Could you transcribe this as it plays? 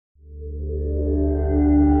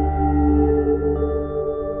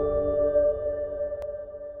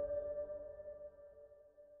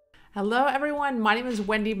Hello, everyone. My name is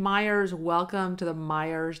Wendy Myers. Welcome to the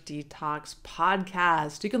Myers Detox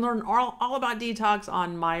podcast. You can learn all about detox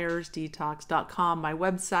on myersdetox.com, my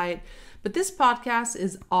website. But this podcast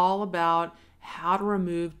is all about how to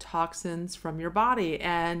remove toxins from your body.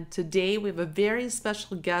 And today we have a very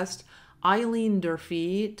special guest, Eileen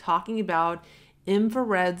Durfee, talking about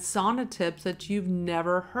infrared sauna tips that you've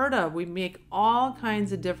never heard of. We make all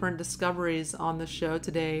kinds of different discoveries on the show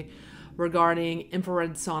today regarding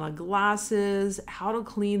infrared sauna glasses, how to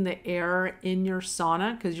clean the air in your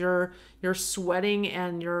sauna, because you're sweating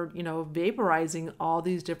and you're vaporizing all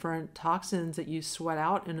these different toxins that you sweat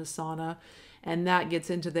out in a sauna, and that gets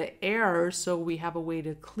into the air, so we have a way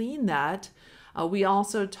to clean that. We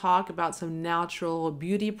also talk about some natural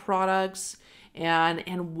beauty products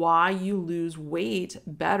and why you lose weight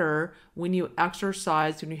better when you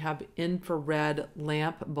exercise, when you have infrared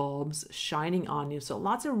lamp bulbs shining on you. So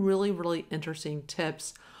lots of really, really interesting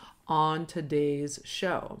tips on today's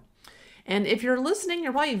show. And if you're listening,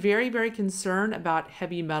 you're probably very, very concerned about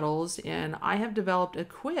heavy metals, and I have developed a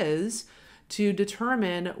quiz to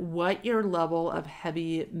determine what your level of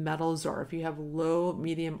heavy metals are. If you have low,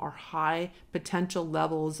 medium, or high potential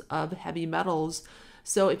levels of heavy metals.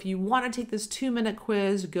 So if you want to take this 2-minute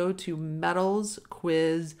quiz, go to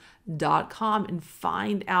metalsquiz.com and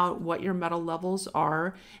find out what your metal levels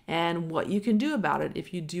are and what you can do about it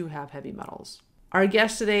if you do have heavy metals. Our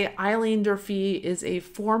guest today, Eileen Durfee, is a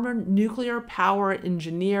former nuclear power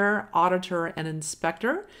engineer, auditor, and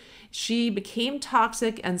inspector. She became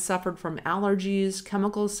toxic and suffered from allergies,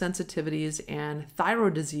 chemical sensitivities, and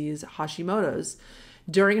thyroid disease, Hashimoto's.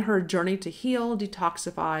 During her journey to heal,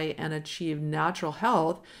 detoxify, and achieve natural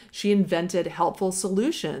health, she invented helpful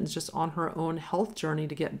solutions just on her own health journey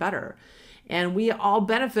to get better. And we all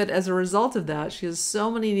benefit as a result of that. She has so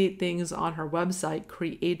many neat things on her website,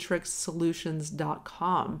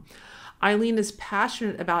 creatrixsolutions.com. Eileen is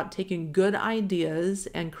passionate about taking good ideas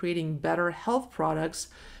and creating better health products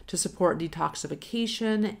to support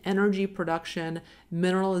detoxification, energy production,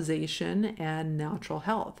 mineralization, and natural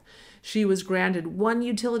health. She was granted 1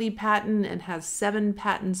 utility patent and has 7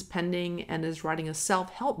 patents pending, and is writing a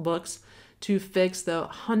self-help books to fix the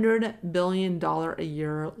 $100 billion a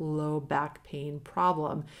year low back pain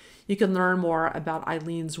problem. You can learn more about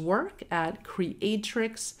Eileen's work at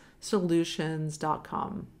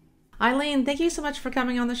creatrixsolutions.com. Eileen, thank you so much for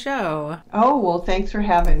coming on the show. Oh, well, thanks for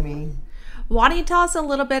having me. Why don't you tell us a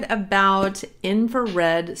little bit about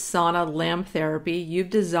infrared sauna lamp therapy? You've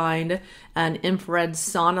designed an infrared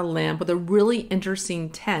sauna lamp with a really interesting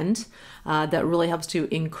tent that really helps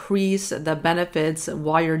to increase the benefits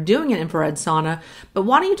while you're doing an infrared sauna. But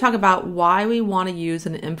why don't you talk about why we want to use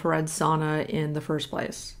an infrared sauna in the first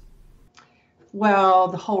place? Well,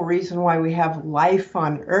 the whole reason why we have life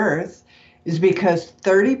on Earth is because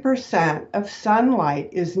 30% of sunlight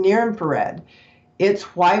is near infrared. It's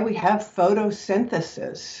why we have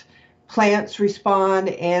photosynthesis. Plants respond,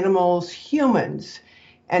 animals, humans.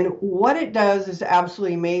 And what it does is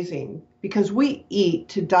absolutely amazing, because we eat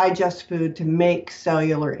to digest food to make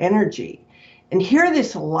cellular energy. And here,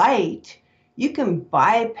 this light, you can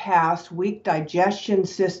bypass weak digestion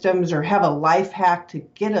systems or have a life hack to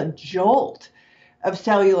get a jolt of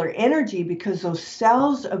cellular energy, because those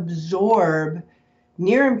cells absorb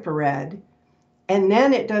near infrared. And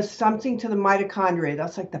then it does something to the mitochondria.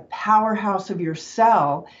 That's like the powerhouse of your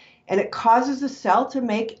cell. And it causes the cell to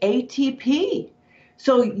make ATP.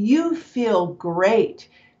 So you feel great.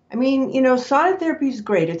 I mean, sauna therapy is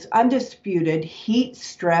great. It's undisputed. Heat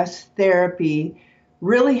stress therapy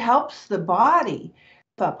really helps the body.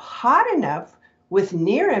 Up hot enough with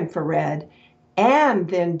near infrared, and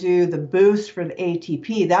then do the boost for the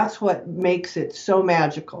ATP. That's what makes it so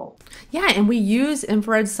magical. Yeah, and we use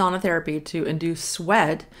infrared sauna therapy to induce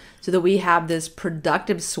sweat so that we have this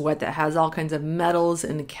productive sweat that has all kinds of metals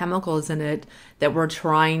and chemicals in it that we're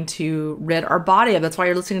trying to rid our body of. That's why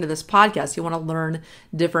you're listening to this podcast. You want to learn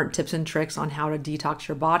different tips and tricks on how to detox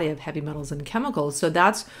your body of heavy metals and chemicals. So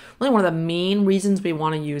that's really one of the main reasons we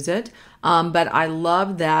want to use it. But I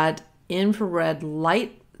love that infrared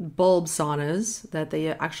light bulb saunas, that they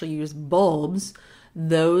actually use bulbs.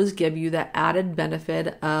 Those give you the added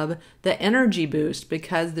benefit of the energy boost,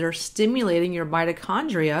 because they're stimulating your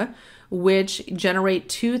mitochondria, which generate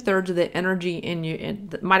 2/3 of the energy in you.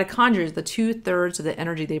 The mitochondria is the 2/3 of the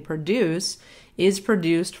energy they produce is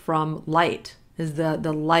produced from light. Is the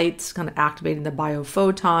light's kind of activating the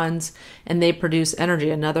biophotons, and they produce energy.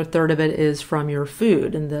 Another third of it is from your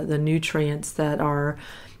food and the nutrients that are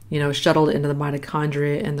shuttled into the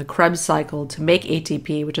mitochondria and the Krebs cycle to make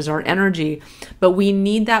ATP, which is our energy. But we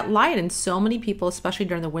need that light. And so many people, especially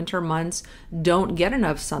during the winter months, don't get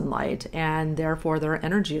enough sunlight, and therefore their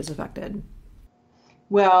energy is affected.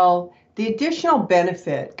 Well, the additional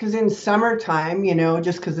benefit, because in summertime,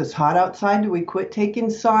 just because it's hot outside, do we quit taking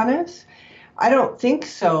saunas? I don't think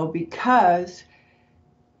so, because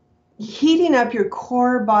heating up your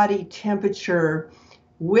core body temperature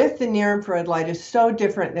with the near-infrared light is so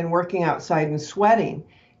different than working outside and sweating.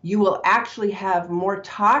 You will actually have more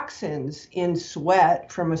toxins in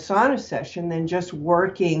sweat from a sauna session than just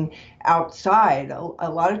working outside. A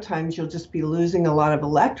lot of times you'll just be losing a lot of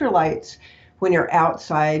electrolytes when you're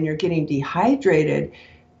outside and you're getting dehydrated.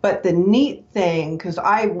 But the neat thing, because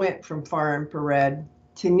I went from far infrared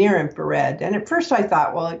to near infrared, and at first I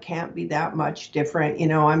thought, well, it can't be that much different,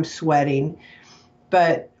 I'm sweating.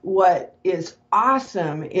 But what is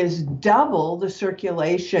awesome is double the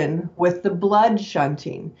circulation with the blood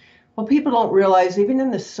shunting. Well, people don't realize, even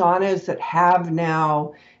in the saunas that have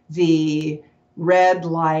now the red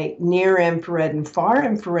light, near infrared, and far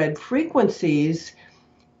infrared frequencies,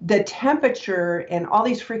 the temperature and all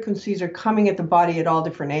these frequencies are coming at the body at all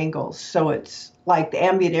different angles. So it's like the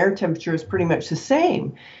ambient air temperature is pretty much the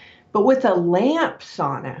same. But with a lamp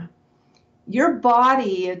sauna, your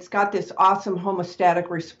body, it's got this awesome homeostatic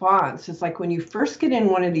response. It's like when you first get in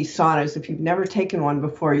one of these saunas, if you've never taken one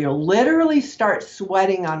before, you'll literally start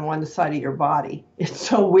sweating on one side of your body. It's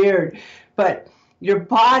so weird. But your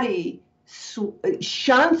body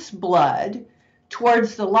shunts blood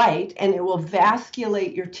towards the light, and it will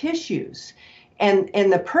vasculate your tissues. And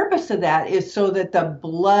the purpose of that is so that the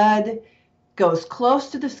blood goes close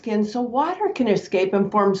to the skin so water can escape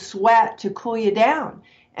and form sweat to cool you down.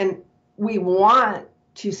 And we want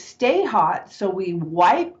to stay hot, so we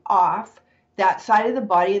wipe off that side of the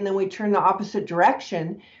body and then we turn the opposite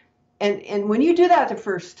direction. And when you do that the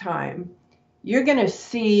first time, you're going to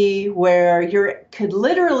see where you could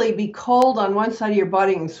literally be cold on one side of your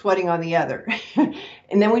body and sweating on the other.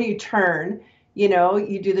 And then when you turn,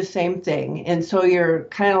 you do the same thing. And so you're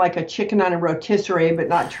kind of like a chicken on a rotisserie, but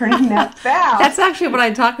not turning that fast. That's actually what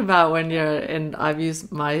I talk about when and I've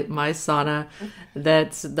used my sauna,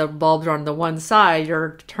 that's the bulbs are on the one side.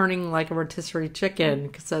 You're turning like a rotisserie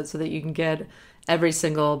chicken so that you can get every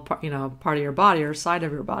single part of your body or side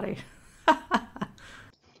of your body.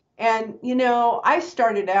 And, I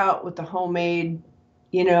started out with the homemade,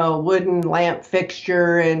 wooden lamp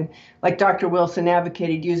fixture, and like Dr. Wilson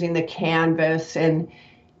advocated, using the canvas. And,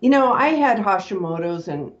 I had Hashimoto's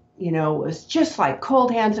and, it was just like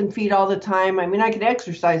cold hands and feet all the time. I mean, I could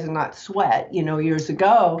exercise and not sweat, years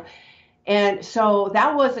ago. And so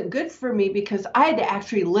that wasn't good for me, because I had to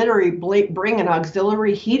actually literally bring an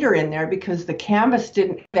auxiliary heater in there, because the canvas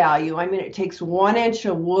didn't value. I mean, it takes 1 inch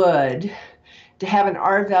of wood to have an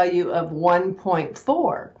R value of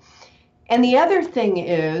 1.4. And the other thing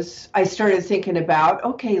is, I started thinking about,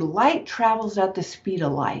 okay, light travels at the speed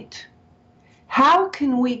of light. How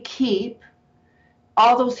can we keep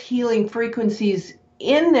all those healing frequencies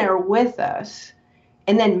in there with us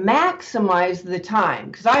and then maximize the time?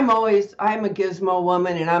 Because I'm a gizmo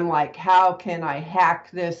woman, and I'm like, how can I hack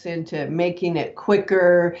this into making it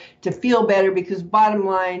quicker to feel better? Because bottom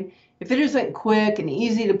line, if it isn't quick and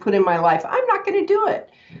easy to put in my life, I'm not going to do it.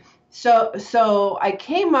 So I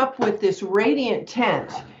came up with this radiant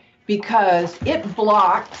tent, because it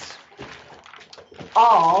blocks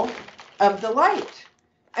all of the light.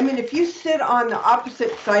 I mean, if you sit on the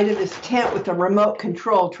opposite side of this tent with a remote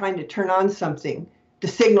control trying to turn on something, the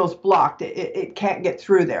signal's blocked. It can't get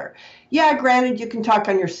through there. Yeah, granted, you can talk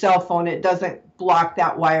on your cell phone. It doesn't block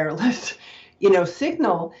that wireless,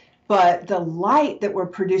 signal. But the light that we're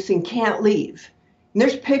producing can't leave. And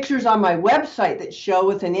there's pictures on my website that show,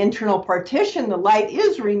 with an internal partition, the light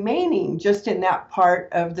is remaining just in that part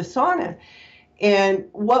of the sauna. And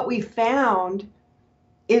what we found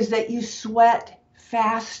is that you sweat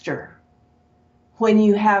faster when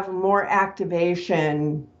you have more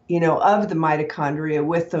activation, of the mitochondria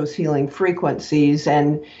with those healing frequencies.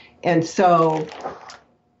 And so,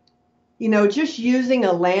 just using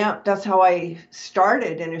a lamp, that's how I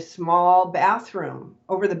started, in a small bathroom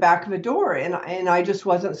over the back of a door. And I just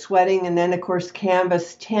wasn't sweating. And then, of course,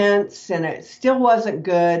 canvas tents, and it still wasn't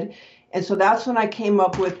good. And so that's when I came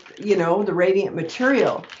up with, the radiant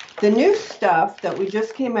material. The new stuff that we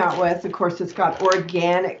just came out with, of course, it's got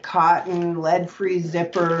organic cotton, lead-free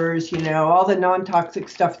zippers, all the non-toxic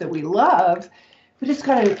stuff that we love. But it's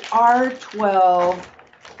got an R12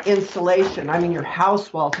 insulation. I mean, your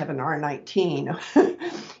house walls have an R19,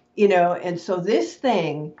 and so this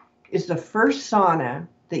thing is the first sauna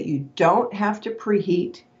that you don't have to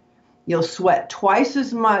preheat, You'll sweat twice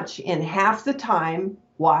as much in half the time.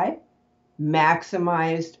 Why?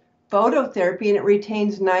 Maximized phototherapy, and it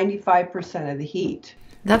retains 95% of the heat.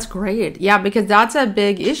 That's great. Yeah, because that's a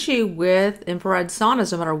big issue with infrared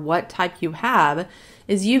saunas, no matter what type you have,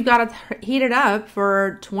 is you've got to heat it up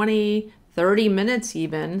for 20, 30 minutes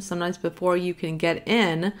even, sometimes before you can get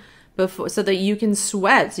in, before, so that you can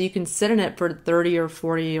sweat, so you can sit in it for 30 or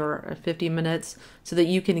 40 or 50 minutes so that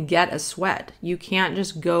you can get a sweat. You can't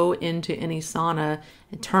just go into any sauna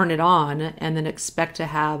and turn it on and then expect to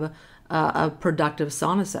have a productive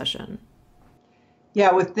sauna session.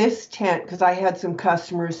 Yeah, with this tent, because I had some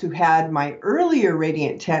customers who had my earlier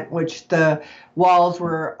radiant tent, which the walls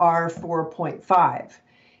were R4.5.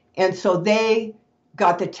 And so they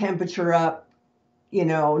got the temperature up,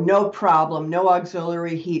 no problem, no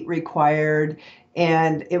auxiliary heat required,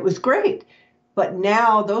 and it was great. But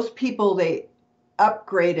now those people, they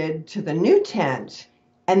upgraded to the new tent,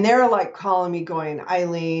 and they're like calling me going,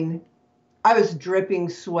 Eileen, I was dripping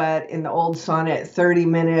sweat in the old sauna at 30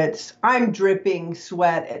 minutes. I'm dripping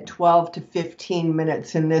sweat at 12 to 15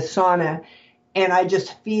 minutes in this sauna, and I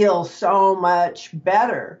just feel so much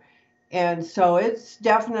better. And so it's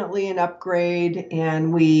definitely an upgrade,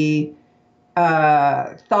 and we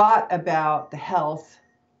thought about the health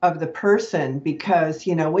of the person because,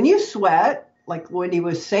 when you sweat, like Wendy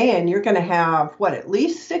was saying, you're going to have, at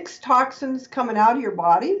least 6 toxins coming out of your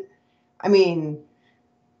body? I mean,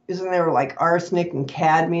 isn't there like arsenic and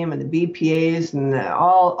cadmium and the BPAs and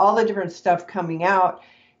all the different stuff coming out?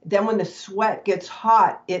 Then when the sweat gets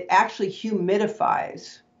hot, it actually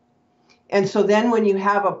humidifies. And so then when you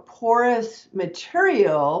have a porous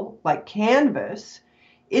material like canvas,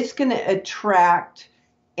 it's going to attract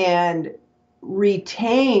and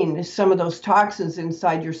retain some of those toxins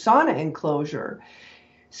inside your sauna enclosure.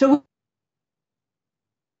 So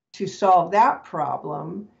to solve that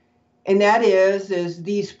problem, and that is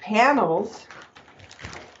these panels,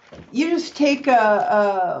 you just take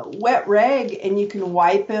a wet rag and you can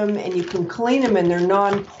wipe them and you can clean them, and they're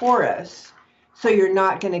non-porous. So you're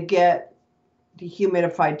not going to get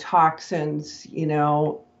dehumidified toxins,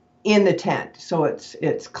 in the tent. So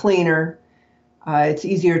it's cleaner, it's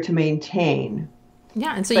easier to maintain.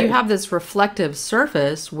 Yeah, and so you have this reflective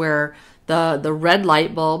surface where the red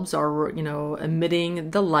light bulbs are,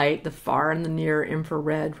 emitting the light, the far and the near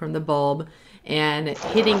infrared from the bulb, and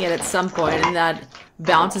hitting it at some point, and that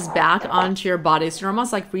bounces back onto your body. So you're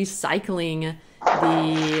almost like recycling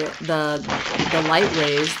the light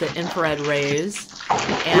rays, the infrared rays,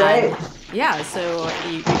 and right. Yeah, so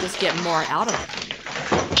you just get more out of it.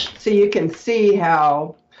 So you can see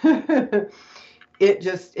how it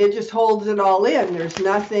just holds it all in. There's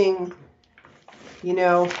nothing,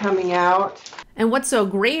 coming out. And what's so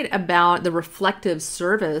great about the reflective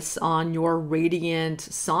surface on your radiant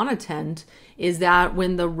sauna tent is that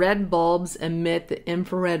when the red bulbs emit the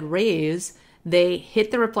infrared rays, they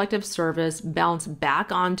hit the reflective surface, bounce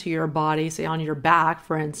back onto your body, say on your back,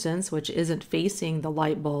 for instance, which isn't facing the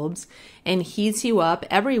light bulbs, and heats you up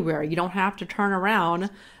everywhere. You don't have to turn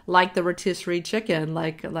around like the rotisserie chicken,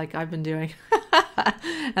 like I've been doing,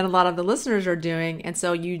 and a lot of the listeners are doing. And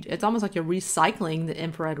so it's almost like you're recycling the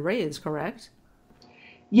infrared rays, correct?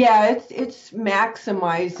 Yeah, it's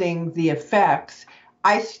maximizing the effects.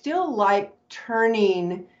 I still like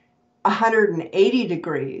turning 180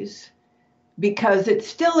 degrees because it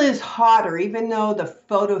still is hotter, even though the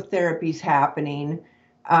phototherapy is happening,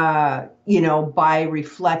 by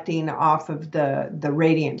reflecting off of the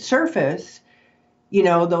radiant surface.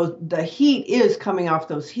 The heat is coming off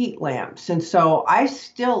those heat lamps. And so I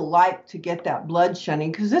still like to get that blood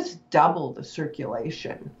shunning because it's double the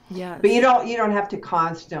circulation. Yeah. But you don't have to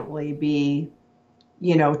constantly be,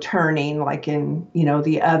 turning like in,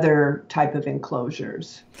 the other type of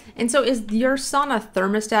enclosures. And so is your sauna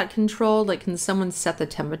thermostat controlled? Like, can someone set the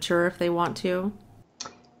temperature if they want to?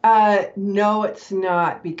 No, it's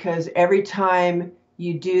not, because every time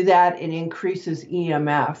you do that, it increases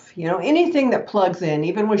EMF. Anything that plugs in,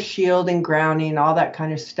 even with shielding, grounding, all that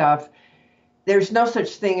kind of stuff, there's no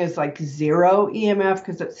such thing as like zero EMF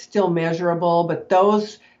because it's still measurable. But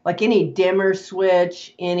those, like any dimmer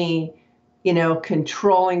switch, any,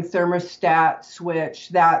 controlling thermostat switch,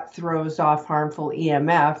 that throws off harmful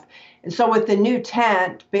EMF. And so with the new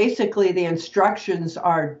tent, basically the instructions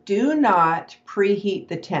are do not preheat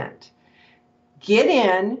the tent. Get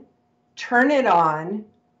in, turn it on,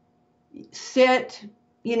 sit,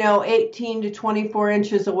 18 to 24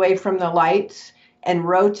 inches away from the lights, and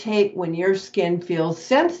rotate when your skin feels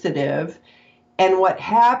sensitive. And what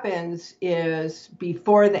happens is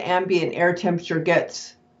before the ambient air temperature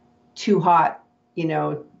gets too hot,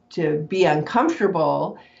 to be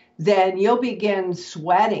uncomfortable, then you'll begin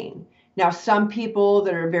sweating. Now, some people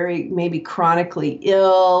that are very maybe chronically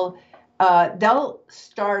ill, they'll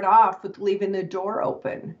start off with leaving the door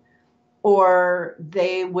open, or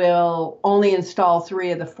they will only install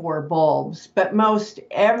 3 of the 4 bulbs. But most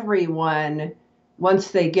everyone,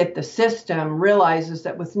 once they get the system, realizes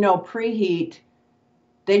that with no preheat,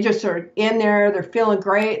 they just are in there, they're feeling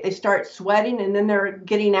great, they start sweating, and then they're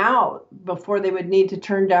getting out before they would need to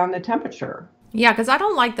turn down the temperature. Yeah, because I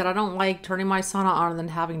don't like that. I don't like turning my sauna on and then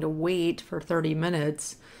having to wait for 30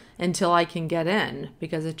 minutes until I can get in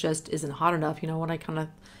because it just isn't hot enough. When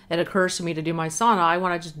it occurs to me to do my sauna, I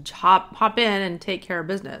want to just hop in and take care of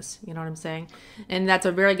business. You know what I'm saying? And that's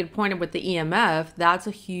a very good point with the EMF. That's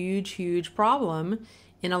a huge, huge problem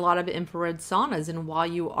in a lot of infrared saunas. And while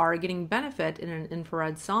you are getting benefit in an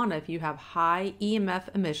infrared sauna, if you have high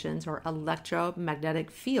EMF emissions or electromagnetic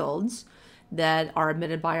fields that are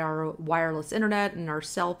emitted by our wireless internet and our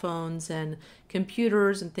cell phones and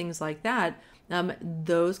computers and things like that,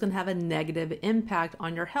 those can have a negative impact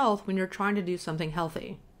on your health when you're trying to do something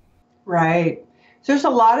healthy. Right. So there's a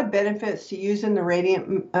lot of benefits to using the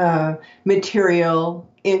radiant material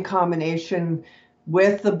in combination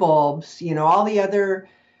with the bulbs. All the other,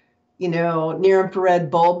 near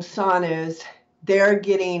infrared bulb saunas, they're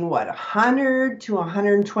getting 100 to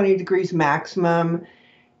 120 degrees maximum.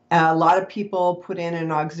 A lot of people put in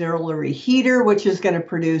an auxiliary heater, which is going to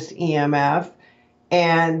produce EMF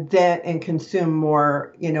and consume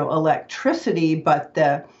more, electricity. But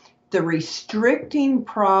the restricting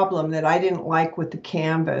problem that I didn't like with the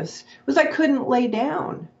canvas was I couldn't lay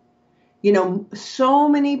down. So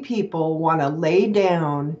many people want to lay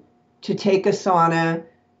down to take a sauna,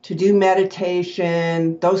 to do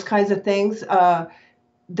meditation, those kinds of things.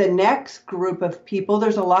 The next group of people,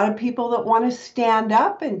 there's a lot of people that want to stand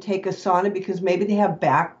up and take a sauna because maybe they have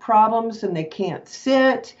back problems and they can't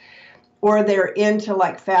sit, or they're into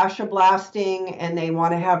like fascia blasting and they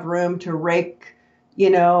want to have room to rake,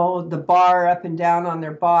 the bar up and down on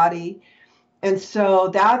their body. And so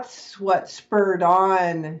that's what spurred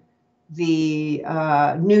on the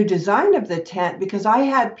new design of the tent, because I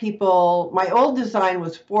had people, my old design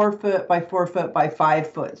was 4 foot by 4 foot by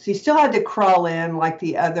 5 foot. So you still had to crawl in like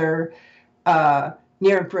the other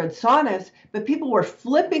near infrared saunas, but people were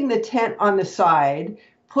flipping the tent on the side,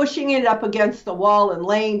 pushing it up against the wall and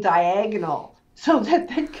laying diagonal so that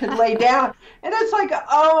they could lay down. And it's like,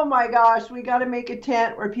 oh my gosh, we got to make a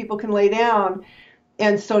tent where people can lay down.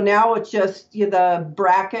 And so now it's just the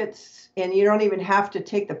brackets, and you don't even have to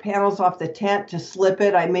take the panels off the tent to slip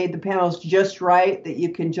it. I made the panels just right that you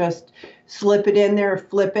can just slip it in there,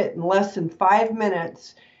 flip it in less than 5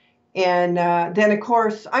 minutes. And then, of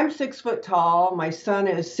course, I'm 6 foot tall. My son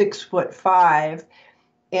is 6'5".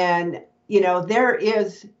 And, there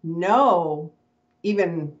is no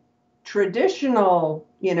even traditional,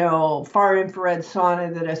 far infrared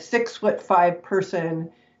sauna that a 6'5" person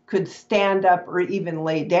could stand up or even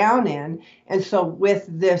lay down in. And so with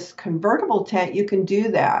this convertible tent, you can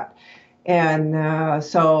do that. And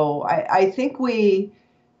so I think we,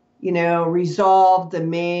 resolved the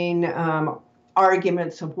main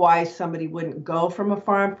arguments of why somebody wouldn't go from a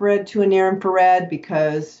far infrared to a near infrared,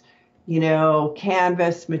 because,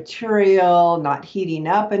 canvas material, not heating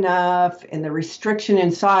up enough, and the restriction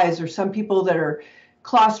in size. Or some people that are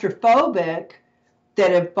claustrophobic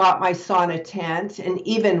that have bought my sauna tent, and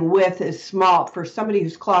even with as small, for somebody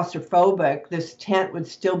who's claustrophobic, this tent would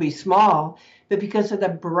still be small, but because of the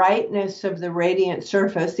brightness of the radiant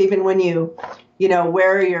surface, even when you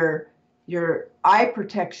wear your eye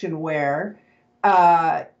protection wear,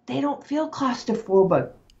 they don't feel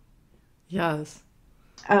claustrophobic. Yes.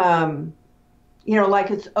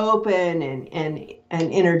 Like it's open and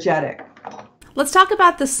energetic. Let's talk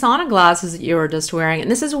about the sauna glasses that you were just wearing. And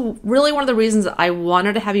this is really one of the reasons I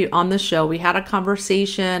wanted to have you on the show. We had a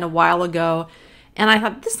conversation a while ago, and I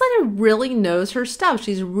thought, this lady really knows her stuff.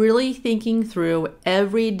 She's really thinking through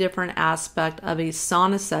every different aspect of a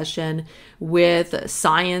sauna session with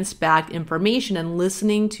science-backed information and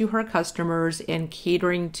listening to her customers and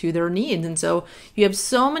catering to their needs. And so you have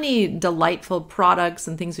so many delightful products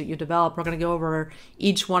and things that you develop. We're going to go over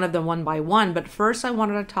each one of them one by one. But first, I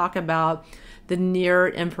wanted to talk about the near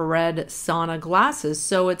infrared sauna glasses.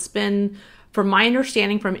 So it's been, from my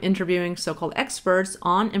understanding from interviewing so-called experts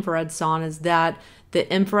on infrared saunas, that the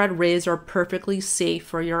infrared rays are perfectly safe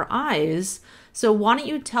for your eyes. So why don't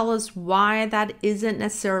you tell us why that isn't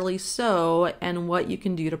necessarily so, and what you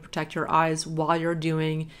can do to protect your eyes while you're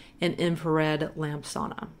doing an infrared lamp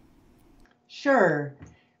sauna? Sure.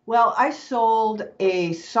 Well, I sold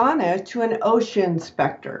a sauna to an ocean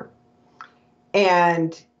inspector,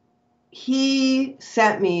 and he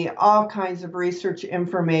sent me all kinds of research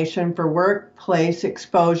information for workplace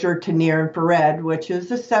exposure to near infrared, which is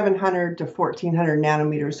the 700 to 1400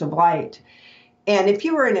 nanometers of light. And if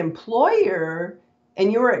you were an employer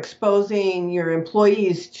and you were exposing your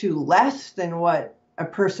employees to less than what a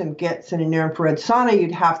person gets in a near infrared sauna,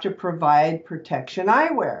 you'd have to provide protection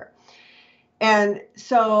eyewear. And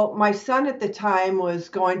so my son at the time was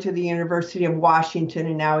going to the University of Washington,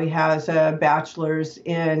 and now he has a bachelor's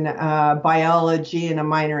in biology and a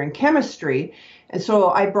minor in chemistry. And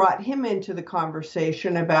so I brought him into the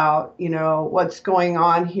conversation about, what's going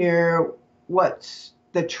on here, what's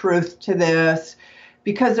the truth to this,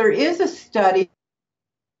 because there is a study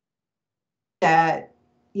that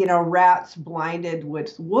rats blinded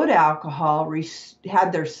with wood alcohol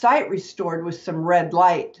had their sight restored with some red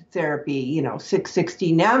light therapy,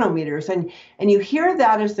 660 nanometers. And you hear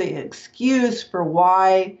that as the excuse for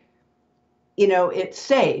why, it's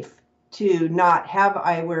safe to not have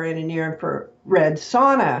eyewear in a near infrared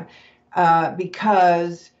sauna,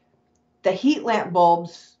 because the heat lamp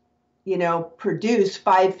bulbs produce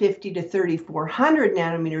 550 to 3400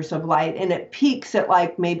 nanometers of light, and it peaks at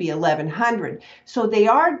like maybe 1100. So they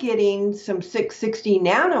are getting some 660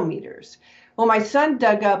 nanometers. Well, my son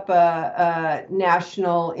dug up a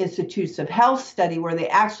National Institutes of Health study where they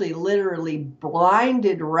actually literally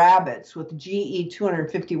blinded rabbits with GE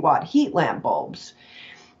 250 watt heat lamp bulbs.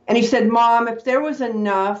 And he said, Mom, if there was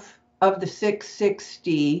enough of the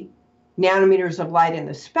 660 nanometers of light in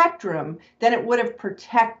the spectrum, then it would have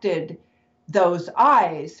protected those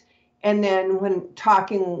eyes. And then when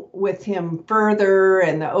talking with him further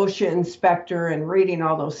and the OSHA inspector and reading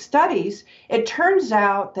all those studies, it turns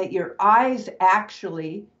out that your eyes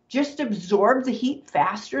actually just absorb the heat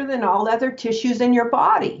faster than all other tissues in your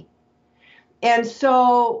body. And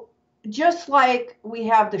so just like we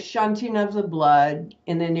have the shunting of the blood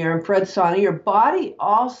in the near infrared sauna, your body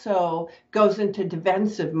also goes into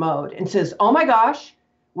defensive mode and says, oh my gosh,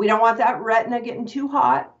 we don't want that retina getting too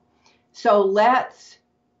hot. So let's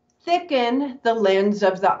thicken the lens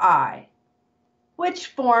of the eye, which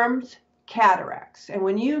forms cataracts. And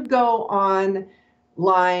when you go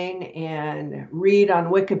online and read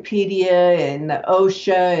on Wikipedia and the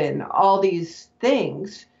OSHA and all these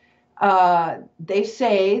things, they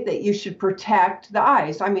say that you should protect the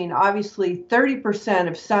eyes. I mean, obviously 30%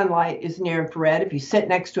 of sunlight is near infrared. If you sit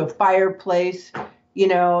next to a fireplace,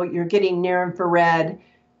 you're getting near infrared.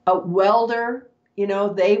 A welder,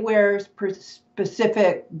 they wear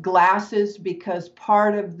specific glasses because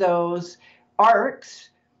part of those arcs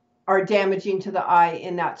are damaging to the eye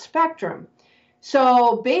in that spectrum.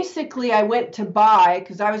 So basically I went to buy,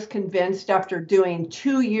 because I was convinced after doing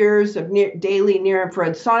 2 years of daily near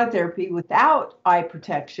infrared sauna therapy without eye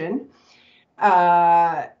protection,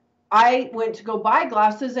 I went to go buy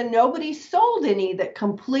glasses and nobody sold any that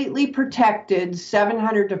completely protected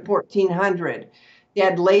 700 to 1400. They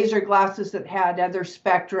had laser glasses that had other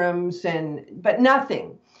spectrums, but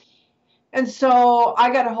nothing. And so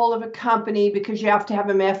I got a hold of a company, because you have to have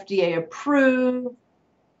them FDA approved.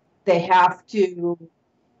 They have to,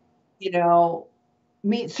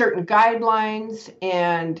 meet certain guidelines.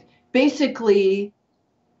 And basically,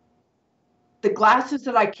 the glasses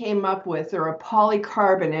that I came up with are a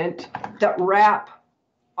polycarbonate that wrap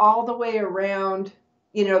all the way around,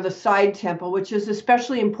 the side temple, which is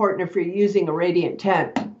especially important if you're using a radiant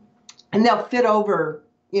tent. And they'll fit over,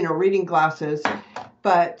 reading glasses.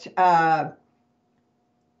 But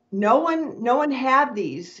no one had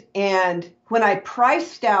these. And when I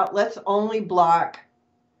priced out, let's only block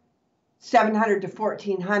 700 to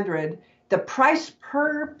 1400, the price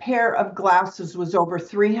per pair of glasses was over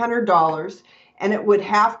 $300, and it would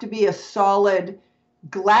have to be a solid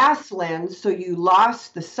glass lens, so you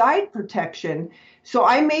lost the side protection. So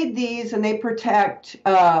I made these, and they protect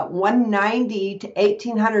 190 to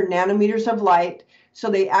 1800 nanometers of light, so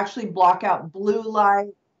they actually block out blue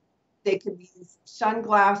light. They can be used for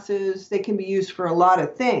sunglasses. They can be used for a lot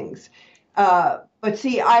of things. But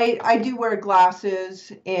see, I do wear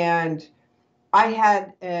glasses, and I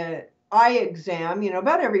had an eye exam,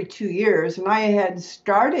 about every 2 years, and I had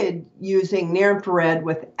started using near infrared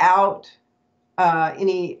without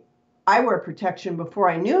any eyewear protection before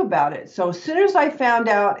I knew about it. So as soon as I found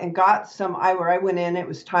out and got some eyewear, I went in, it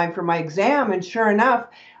was time for my exam, and sure enough,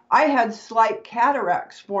 I had slight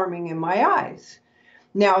cataracts forming in my eyes.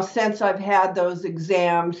 Now, since I've had those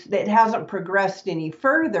exams, it hasn't progressed any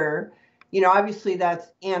further. Obviously that's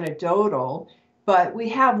anecdotal, but we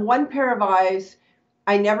have one pair of eyes.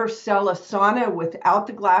 I never sell a sauna without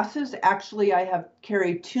the glasses. Actually, I have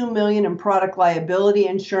carried $2 million in product liability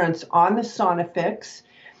insurance on the sauna fix.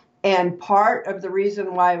 And part of the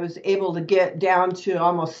reason why I was able to get down to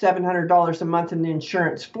almost $700 a month in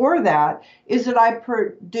insurance for that is that I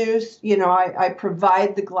produce, I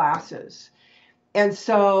provide the glasses. And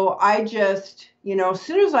so I just, as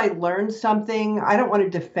soon as I learn something, I don't want to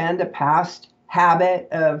defend a past habit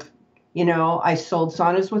of, I sold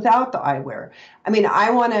saunas without the eyewear. I mean,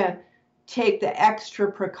 I want to take the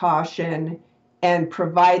extra precaution and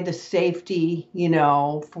provide the safety,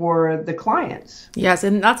 for the clients. Yes,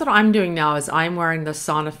 and that's what I'm doing now is I'm wearing the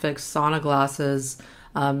SaunaFix sauna glasses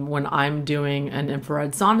when I'm doing an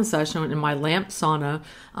infrared sauna session in my lamp sauna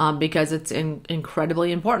because it's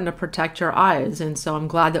incredibly important to protect your eyes. And so I'm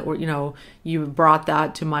glad that you brought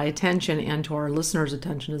that to my attention and to our listeners'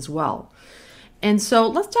 attention as well. And so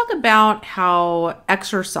let's talk about how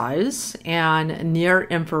exercise and near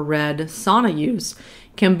infrared sauna use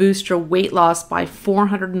can boost your weight loss by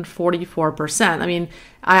 444%. I mean,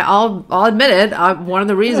 I'll admit it. One of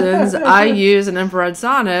the reasons I use an infrared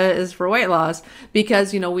sauna is for weight loss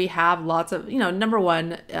because, we have lots of, number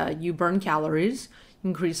one, you burn calories,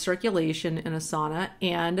 increase circulation in a sauna,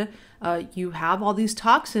 and you have all these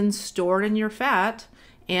toxins stored in your fat.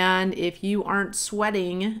 And if you aren't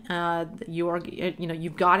sweating,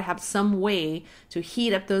 you've got to have some way to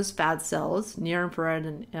heat up those fat cells. Near infrared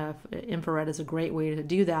and infrared is a great way to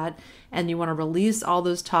do that. And you want to release all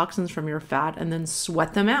those toxins from your fat and then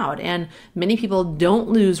sweat them out. And many people don't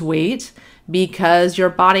lose weight because your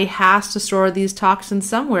body has to store these toxins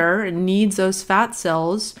somewhere. It needs those fat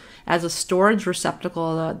cells as a storage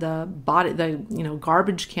receptacle, the body,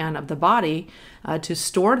 garbage can of the body to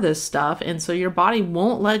store this stuff. And so your body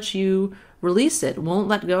won't let you release it, won't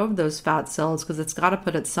let go of those fat cells because it's got to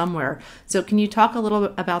put it somewhere. So can you talk a little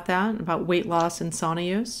bit about that, about weight loss and sauna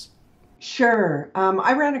use? Sure.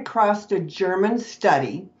 I ran across a German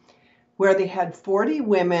study where they had 40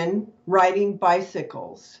 women riding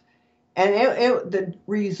bicycles. And the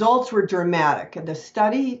results were dramatic. The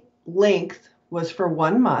study length was for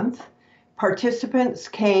 1 month. Participants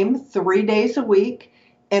came 3 days a week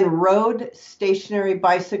and rode stationary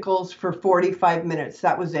bicycles for 45 minutes.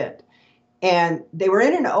 That was it. And they were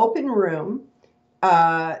in an open room.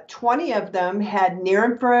 20 of them had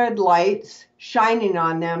near-infrared lights shining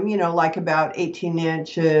on them, like about 18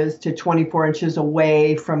 inches to 24 inches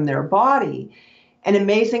away from their body. And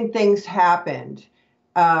amazing things happened.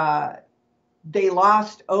 They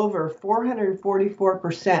lost over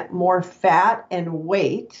 444% more fat and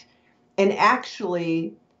weight. And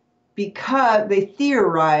actually, because they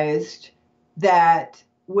theorized that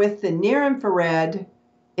with the near infrared,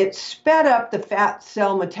 it sped up the fat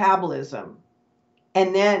cell metabolism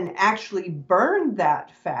and then actually burned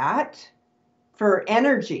that fat for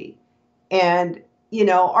energy. And,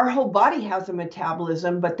 our whole body has a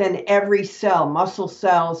metabolism, but then every cell, muscle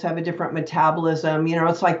cells have a different metabolism.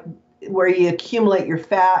 It's like where you accumulate your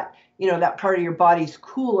fat, that part of your body's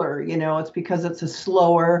cooler, it's because it's a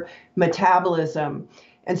slower metabolism.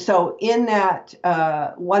 And so in that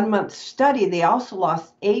 1 month study, they also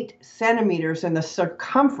lost 8 centimeters in the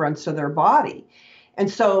circumference of their body. And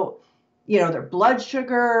so, their blood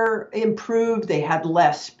sugar improved, they had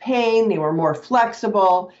less pain, they were more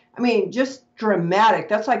flexible. I mean, just dramatic.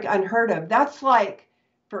 That's like unheard of. That's like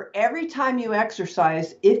for every time you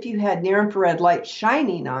exercise, if you had near infrared light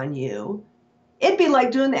shining on you, it'd be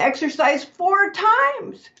like doing the exercise 4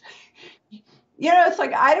 times. It's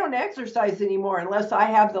like I don't exercise anymore unless I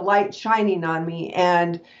have the light shining on me.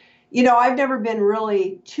 And, I've never been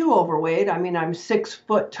really too overweight. I mean, I'm 6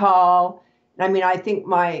 foot tall. I mean, I think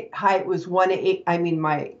my height was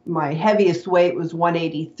my heaviest weight was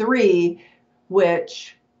 183,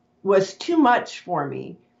 which was too much for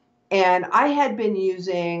me. And I had been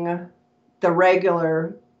using the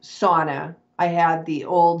regular sauna. I had the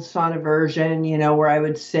old sauna version, where I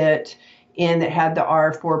would sit in that had the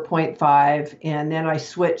R4.5. And then I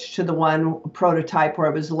switched to the one prototype where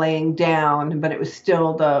I was laying down, but it was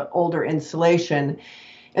still the older insulation.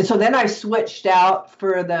 And so then I switched out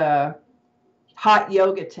for the hot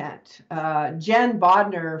yoga tent. Jen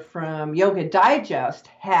Bodner from Yoga Digest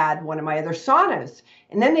had one of my other saunas.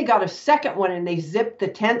 And then they got a second one and they zipped the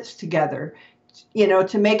tents together,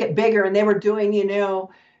 to make it bigger. And they were doing,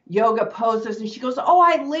 yoga poses. And she goes, "Oh,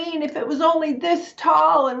 Eileen, if it was only this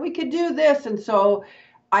tall and we could do this." And so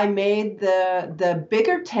I made the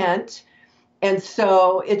bigger tent. And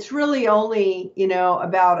so it's really only,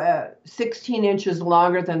 about 16 inches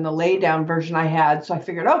longer than the lay down version I had. So I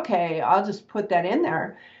figured, okay, I'll just put that in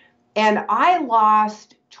there. And I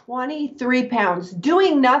lost 23 pounds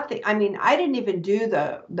doing nothing. I mean, I didn't even do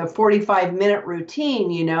the 45-minute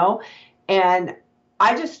routine, and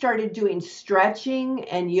I just started doing stretching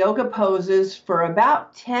and yoga poses for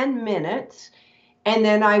about 10 minutes. And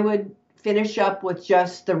then I would finish up with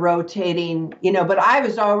just the rotating, but I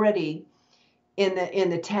was already in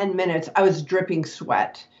the 10 minutes, I was dripping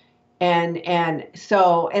sweat. And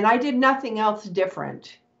I did nothing else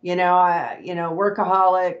different.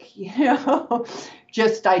 Workaholic,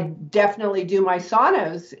 just I definitely do my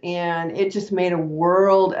saunas, and it just made a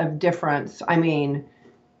world of difference. I mean,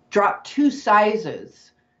 dropped 2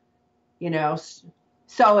 sizes, you know.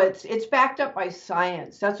 So it's backed up by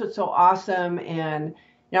science. That's what's so awesome. And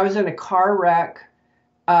I was in a car wreck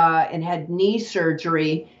and had knee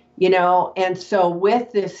surgery, and so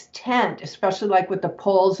with this tent, especially like with the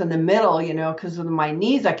poles in the middle, because of my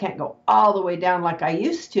knees, I can't go all the way down like I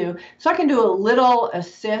used to. So I can do a little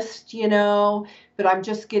assist, but I'm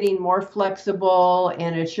just getting more flexible,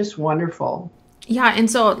 and it's just wonderful. Yeah, and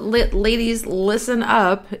so ladies, listen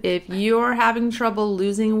up. If you're having trouble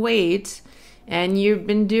losing weight and you've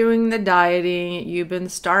been doing the dieting, you've been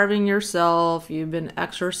starving yourself, you've been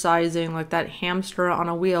exercising like that hamster on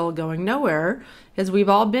a wheel going nowhere, because we've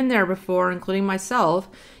all been there before, including myself,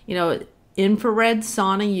 infrared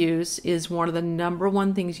sauna use is one of the number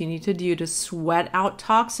one things you need to do to sweat out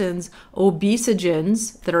toxins,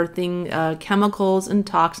 obesogens, that are chemicals and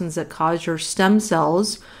toxins that cause your stem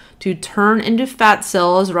cells to turn into fat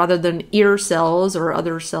cells rather than ear cells or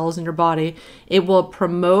other cells in your body. It will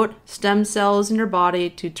promote stem cells in your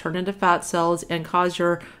body to turn into fat cells and cause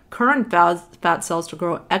your current fat cells to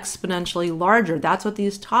grow exponentially larger. That's what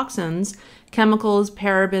these toxins, chemicals,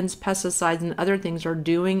 parabens, pesticides, and other things are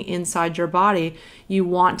doing inside your body. You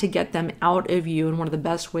want to get them out of you, and one of the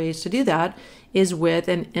best ways to do that is with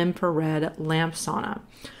an infrared lamp sauna.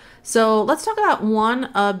 So let's talk about one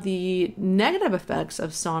of the negative effects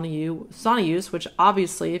of sauna use, which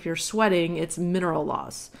obviously, if you're sweating, it's mineral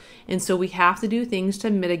loss. And so we have to do things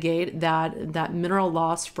to mitigate that mineral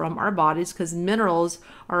loss from our bodies, because minerals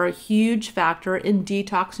are a huge factor in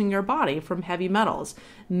detoxing your body from heavy metals.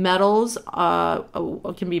 Metals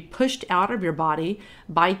can be pushed out of your body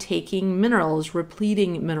by taking minerals,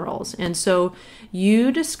 repleting minerals. And so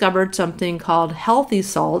you discovered something called healthy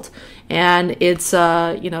salt, and it's,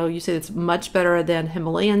 you say it's much better than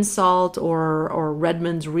Himalayan salt or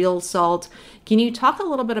Redmond's real salt. Can you talk a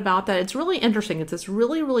little bit about that? It's really interesting. It's this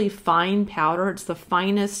really, really fine powder. It's the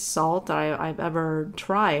finest salt that I've ever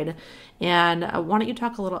tried. And why don't you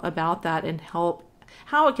talk a little about that and how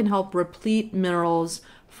it can help replete minerals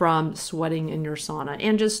from sweating in your sauna,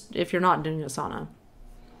 and just if you're not doing a sauna.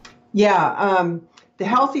 Yeah, the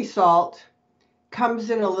healthy salt comes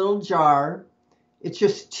in a little jar. It's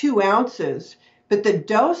just 2 ounces, but the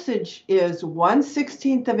dosage is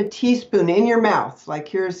 1/16 of a teaspoon in your mouth.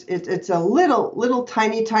 Like it's a little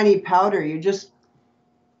tiny powder. You just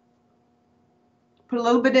put a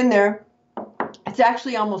little bit in there. It's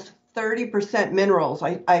actually almost 30% minerals.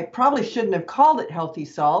 I probably shouldn't have called it healthy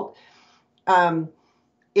salt.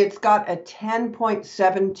 It's got a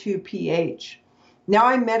 10.72 pH. Now,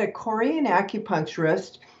 I met a Korean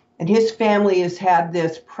acupuncturist, and his family has had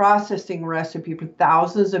this processing recipe for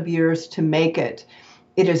thousands of years to make it.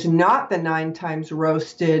 It is not the 9 times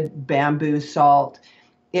roasted bamboo salt.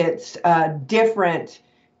 It's different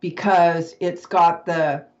because it's got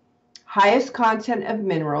the highest content of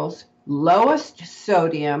minerals, lowest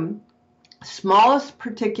sodium, smallest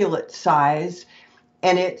particulate size,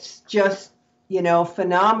 and it's just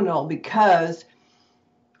phenomenal, because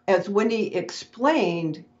as Wendy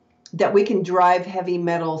explained, that we can drive heavy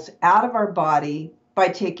metals out of our body by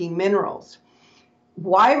taking minerals.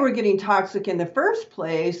 Why we're getting toxic in the first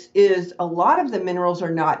place is a lot of the minerals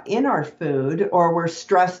are not in our food, or we're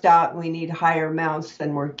stressed out and we need higher amounts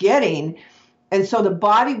than we're getting. And so the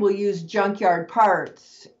body will use junkyard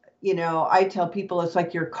parts. I tell people it's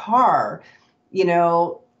like your car,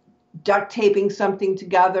 duct taping something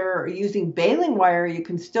together or using baling wire. You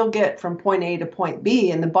can still get from point A to point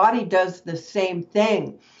B, and the body does the same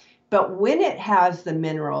thing. But when it has the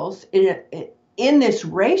minerals in this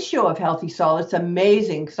ratio of healthy salt, it's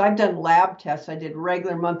amazing, because I've done lab tests. I did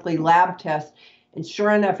regular monthly lab tests, and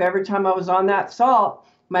sure enough, every time I was on that salt,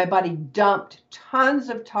 my body dumped tons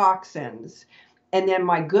of toxins, and then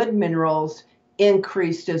my good minerals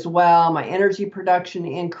increased as well. My energy production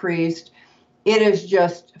increased. It is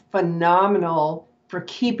just phenomenal for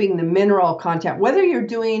keeping the mineral content, whether you're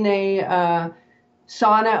doing a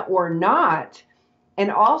sauna or not.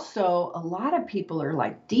 And also, a lot of people are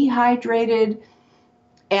like dehydrated,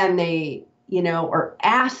 and they, are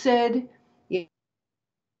acid,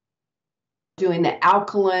 doing the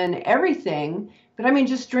alkaline, everything. But I mean,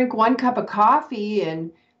 just drink 1 cup of coffee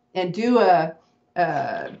and do a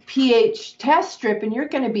pH test strip and you're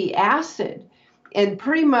going to be acid. And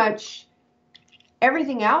pretty much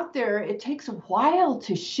everything out there, it takes a while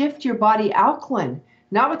to shift your body alkaline.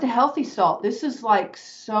 Not with the healthy salt. This is like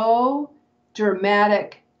so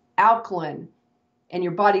dramatic alkaline. And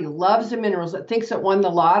your body loves the minerals. It thinks it won the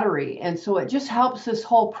lottery. And so it just helps this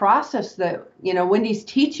whole process that, Wendy's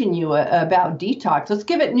teaching you about detox. Let's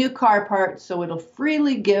give it new car parts so it'll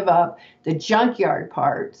freely give up the junkyard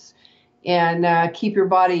parts and keep your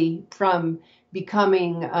body from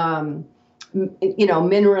becoming,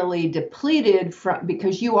 minerally depleted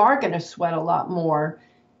because you are going to sweat a lot more,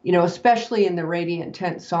 especially in the radiant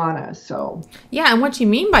tent sauna. So yeah, and what you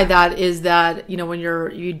mean by that is that when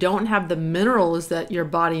you don't have the minerals that your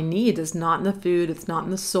body needs, it's not in the food, it's not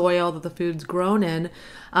in the soil that the food's grown in,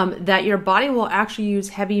 that your body will actually use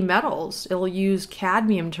heavy metals. It'll use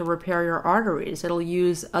cadmium to repair your arteries. It'll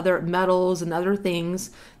use other metals and other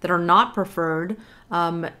things that are not preferred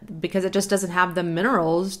because it just doesn't have the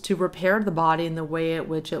minerals to repair the body in the way at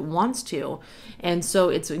which it wants to. And so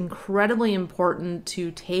it's incredibly important to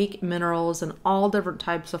take minerals in all different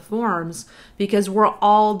types of forms because we're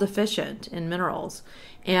all deficient in minerals.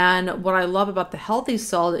 And what I love about the healthy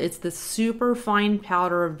salt, it's the super fine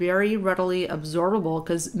powder, very readily absorbable,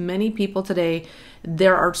 because many people today,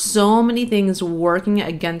 there are so many things working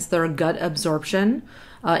against their gut absorption,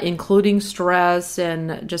 including stress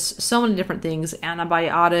and just so many different things,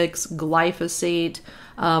 antibiotics, glyphosate,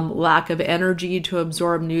 lack of energy to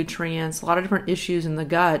absorb nutrients, a lot of different issues in the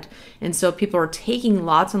gut. And so people are taking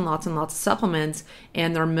lots and lots and lots of supplements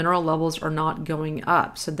and their mineral levels are not going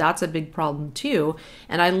up. So that's a big problem too.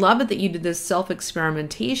 And I love it that you did this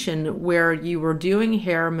self-experimentation where you were doing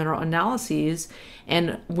hair mineral analyses.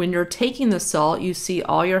 And when you're taking the salt, you see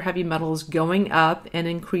all your heavy metals going up and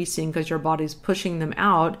increasing because your body's pushing them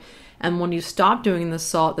out. And when you stop doing the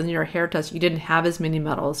salt, then your hair test, you didn't have as many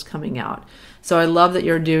metals coming out. So I love that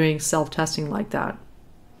you're doing self-testing like that.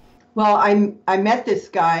 Well, I met this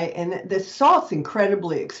guy, and the salt's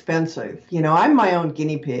incredibly expensive. I'm my own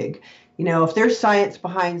guinea pig. If there's science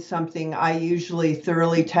behind something, I usually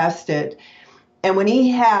thoroughly test it. And when he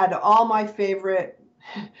had all my favorite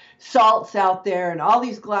salts out there and all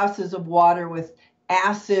these glasses of water with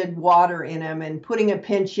acid water in them and putting a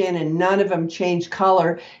pinch in, and none of them changed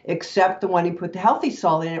color except the one he put the healthy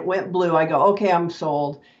salt in, it went blue. I go, okay, I'm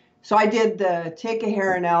sold. So I did take a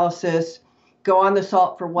hair analysis, go on the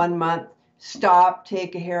salt for 1 month, stop,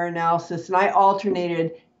 take a hair analysis, and I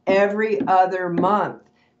alternated every other month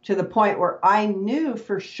to the point where I knew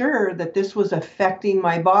for sure that this was affecting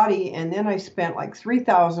my body. And then I spent like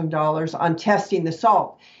 $3,000 on testing the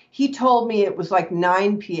salt. He told me it was like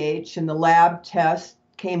 9 pH, and the lab test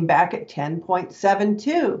came back at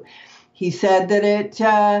 10.72. He said that it,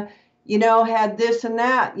 had this and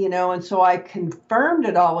that, and so I confirmed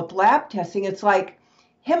it all with lab testing. It's like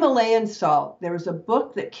Himalayan salt. There was a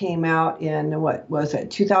book that came out in,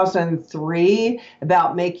 2003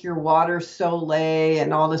 about make your water Soleil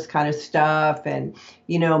and all this kind of stuff and,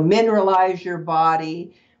 mineralize your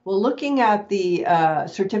body. Well, looking at the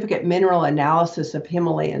certificate mineral analysis of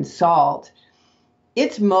Himalayan salt,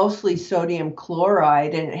 it's mostly sodium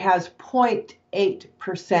chloride and it has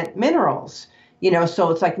 0.8% minerals. So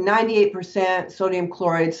it's like 98% sodium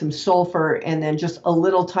chloride, some sulfur, and then just a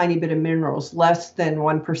little tiny bit of minerals, less than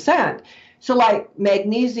 1%. So like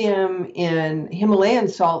magnesium in Himalayan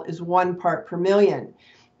salt is 1 part per million.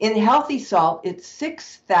 In healthy salt, it's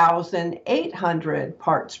 6,800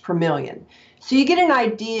 parts per million. So you get an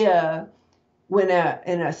idea when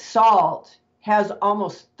a salt has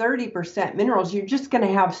almost 30% minerals, you're just going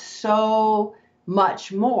to have so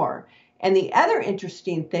much more. And the other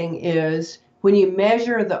interesting thing is when you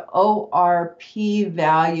measure the ORP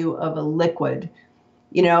value of a liquid,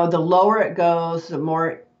 the lower it goes, the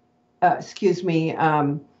more, the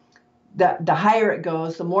higher it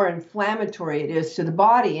goes, the more inflammatory it is to the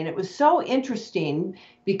body. And it was so interesting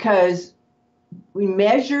because we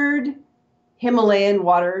measured Himalayan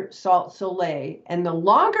water salt Soleil, and the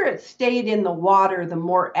longer it stayed in the water, the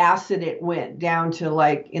more acid it went down to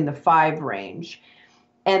like in the 5 range.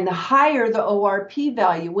 And the higher the ORP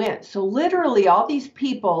value went. So literally all these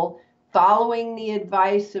people following the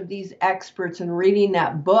advice of these experts and reading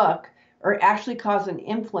that book are actually causing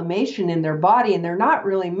inflammation in their body, and they're not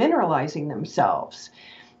really mineralizing themselves.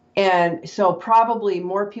 And so probably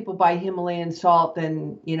more people buy Himalayan salt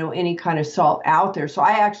than, any kind of salt out there. So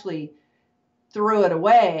I actually threw it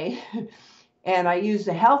away and I used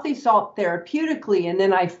the healthy salt therapeutically. And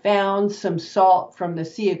then I found some salt from the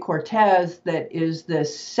Sea of Cortez that is the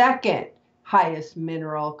second highest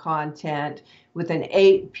mineral content with an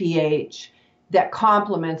 8 pH that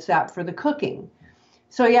complements that for the cooking.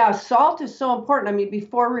 So yeah, salt is so important. I mean,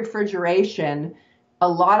 before refrigeration, a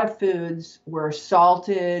lot of foods were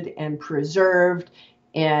salted and preserved,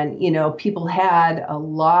 and people had a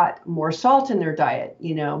lot more salt in their diet,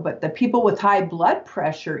 but the people with high blood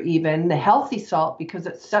pressure, even the healthy salt, because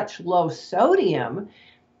it's such low sodium,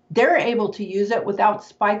 they're able to use it without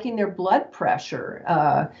spiking their blood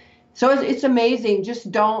pressure. So it's amazing.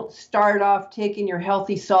 Just don't start off taking your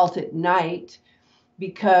healthy salt at night,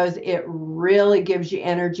 because it really gives you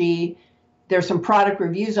energy. There's some product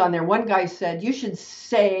reviews on there. One guy said you should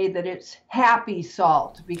say that it's happy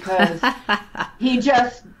salt, because he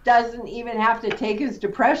just doesn't even have to take his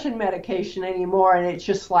depression medication anymore. And it's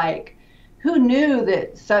just like, who knew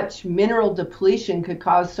that such mineral depletion could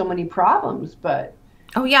cause so many problems? But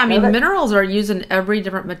oh yeah, I mean, minerals are used in every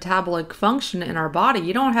different metabolic function in our body.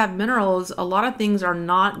 You don't have minerals, a lot of things are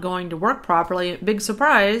not going to work properly. Big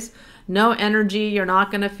surprise, no energy, you're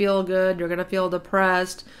not going to feel good, you're going to feel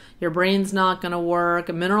depressed, your brain's not going to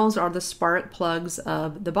work. Minerals are the spark plugs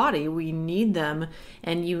of the body. We need them.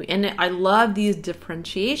 And I love these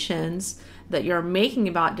differentiations that you're making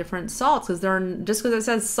about different salts, because just because it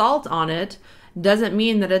says salt on it doesn't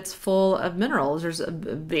mean that it's full of minerals. There's a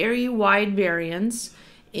very wide variance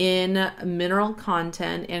in mineral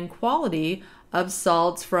content and quality of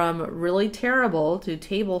salts, from really terrible to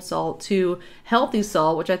table salt to healthy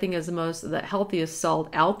salt, which I think is the healthiest salt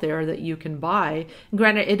out there that you can buy.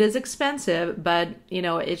 Granted, it is expensive, but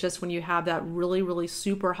it's just when you have that really, really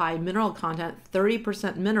super high mineral content,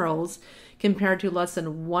 30% minerals compared to less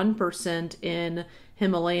than 1% in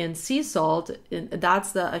Himalayan sea salt,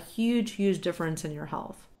 that's a huge, huge difference in your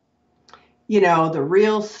health. The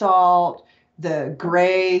real salt, the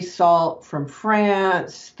gray salt from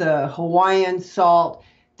France, the Hawaiian salt,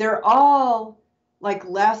 they're all like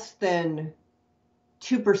less than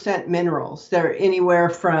 2% minerals. They're anywhere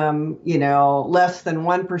from, less than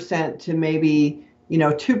 1% to maybe,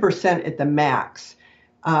 2% at the max.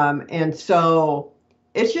 And so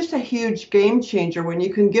it's just a huge game changer when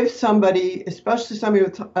you can give somebody, especially somebody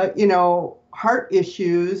with, heart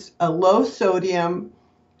issues, a low sodium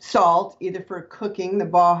salt, either for cooking, the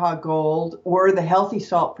Baja Gold, or the healthy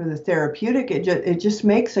salt for the therapeutic. It just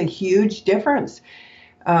makes a huge difference.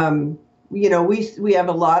 We have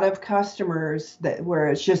a lot of customers where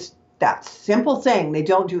it's just that simple thing. They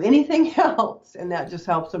don't do anything else, and that just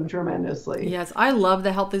helps them tremendously. Yes, I love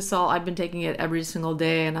the healthy salt. I've been taking it every single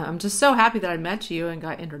day, and I'm just so happy that I met you and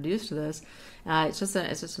got introduced to this. It's just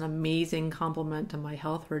an amazing complement to my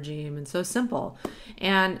health regime, and so simple.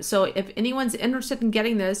 And so if anyone's interested in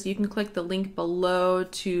getting this, you can click the link below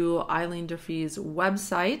to Eileen Durfee's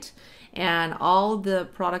website, and all the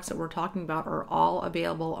products that we're talking about are all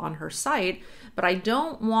available on her site. But I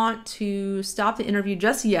don't want to stop the interview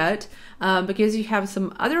just yet, because you have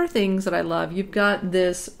some other things that I love. You've got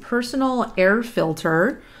this personal air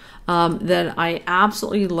filter that I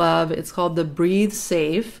absolutely love. It's called the Breathe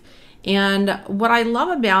Safe. And what I love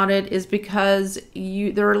about it is because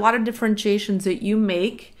there are a lot of differentiations that you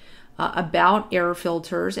make about air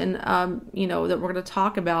filters, and that we're going to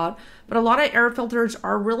talk about. But a lot of air filters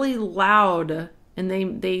are really loud, and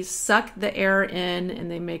they suck the air in, and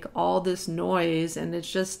they make all this noise, and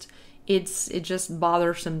it's just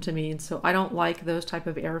bothersome to me. And so I don't like those type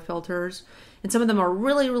of air filters. And some of them are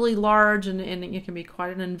really, really large, and it can be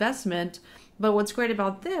quite an investment. But what's great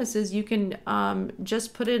about this is you can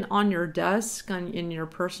just put it on your desk, in your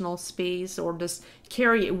personal space, or just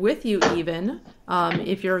carry it with you even.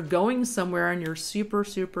 If you're going somewhere and you're super,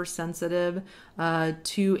 super sensitive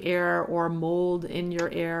to air or mold in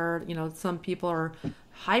your air. Some people are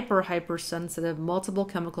hyper sensitive, multiple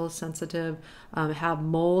chemicals sensitive, have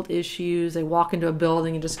mold issues. They walk into a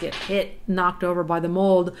building and just get knocked over by the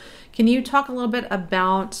mold. Can you talk a little bit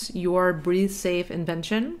about your Breathe Safe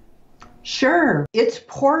invention? Sure. It's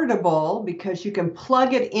portable because you can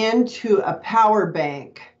plug it into a power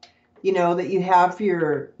bank, that you have for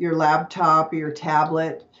your laptop or your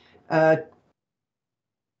tablet.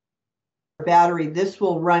 Battery. This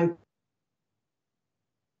will run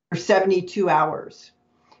for 72 hours.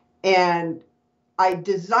 And I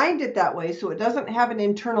designed it that way so it doesn't have an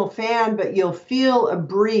internal fan, but you'll feel a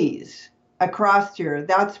breeze across here.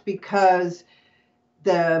 That's because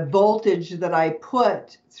the voltage that I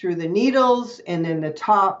put through the needles and then the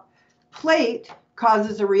top plate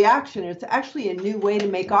causes a reaction. It's actually a new way to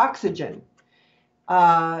make oxygen.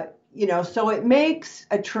 So it makes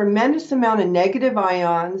a tremendous amount of negative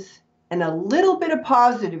ions and a little bit of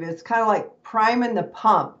positive. It's kind of like priming the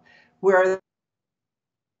pump, where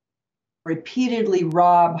repeatedly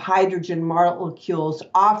rob hydrogen molecules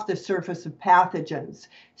off the surface of pathogens.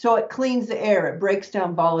 So it cleans the air, it breaks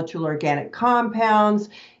down volatile organic compounds,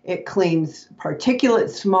 it cleans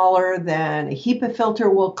particulates smaller than a HEPA filter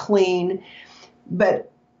will clean.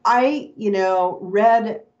 But I,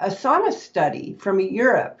 read a sauna study from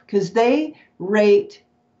Europe because they rate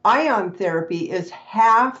ion therapy as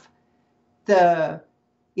half the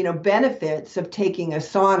benefits of taking a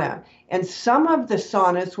sauna. And some of the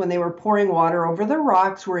saunas, when they were pouring water over the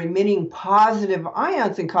rocks, were emitting positive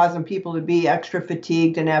ions and causing people to be extra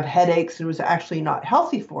fatigued and have headaches, and was actually not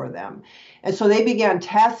healthy for them. And so they began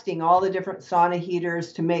testing all the different sauna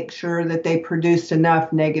heaters to make sure that they produced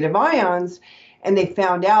enough negative ions. And they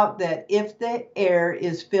found out that if the air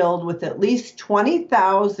is filled with at least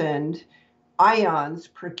 20,000 ions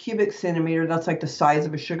per cubic centimeter, that's like the size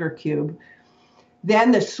of a sugar cube,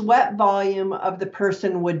 then the sweat volume of the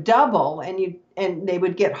person would double, and they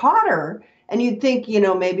would get hotter. And you'd think,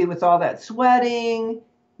 maybe with all that sweating,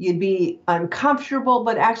 you'd be uncomfortable,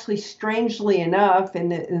 but actually, strangely enough,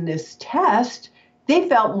 in this test, they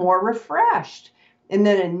felt more refreshed. And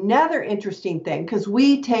then another interesting thing, because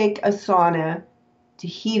we take a sauna to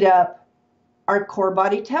heat up our core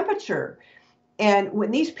body temperature. And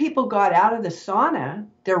when these people got out of the sauna,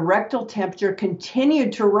 their rectal temperature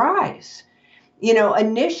continued to rise.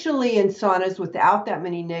 Initially in saunas without that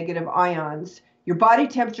many negative ions, your body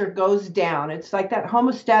temperature goes down. It's like that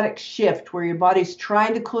homeostatic shift where your body's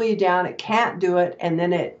trying to cool you down. It can't do it, and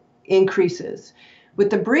then it increases. With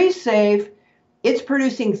the Breeze Safe, it's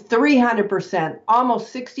producing 300%,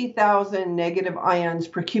 almost 60,000 negative ions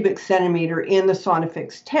per cubic centimeter in the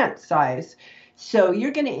SaunaFix tent size. So you're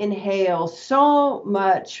going to inhale so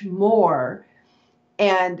much more,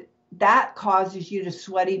 and that causes you to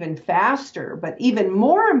sweat even faster. But even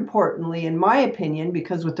more importantly, in my opinion,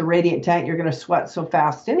 because with the radiant tank, you're going to sweat so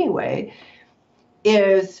fast anyway,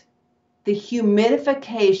 is the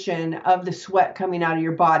humidification of the sweat coming out of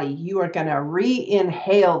your body. You are going to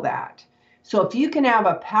re-inhale that. So if you can have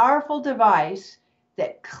a powerful device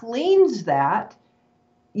that cleans that,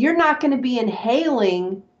 you're not going to be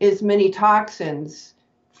inhaling as many toxins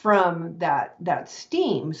from that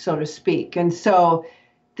steam, so to speak. And so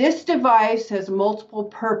this device has multiple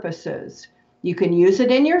purposes. You can use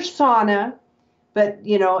it in your sauna, but,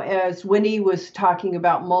 as Wendy was talking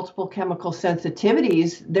about multiple chemical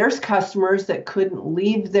sensitivities, there's customers that couldn't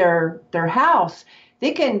leave their house.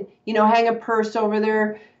 They can, hang a purse over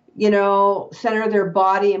their, center of their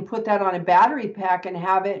body and put that on a battery pack and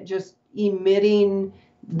have it just emitting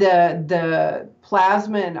the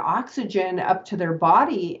plasma and oxygen up to their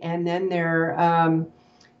body, and then they're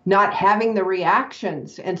not having the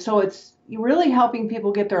reactions. And so it's really helping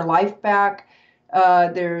people get their life back.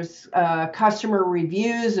 There's customer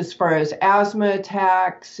reviews as far as asthma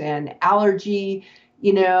attacks and allergy.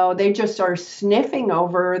 They just are sniffing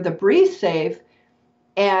over the Breeze Safe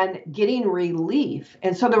and getting relief.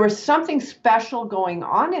 And so there was something special going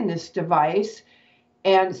on in this device.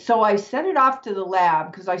 And so I sent it off to the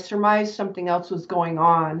lab because I surmised something else was going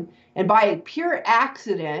on. And by pure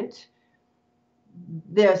accident,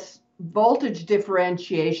 this voltage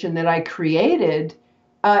differentiation that I created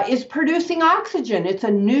is producing oxygen. It's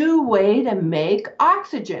a new way to make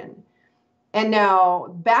oxygen. And now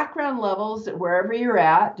background levels, wherever you're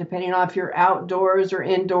at, depending on if you're outdoors or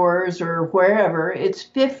indoors or wherever, it's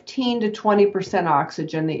 15 to 20%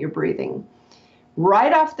 oxygen that you're breathing.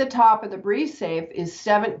 Right off the top of the Breeze Safe is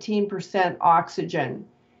 17% oxygen.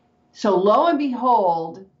 So lo and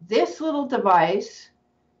behold, this little device,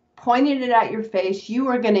 pointing it at your face, you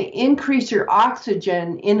are going to increase your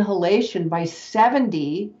oxygen inhalation by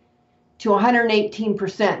 70 to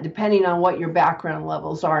 118%, depending on what your background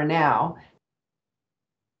levels are now.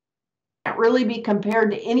 Can't really be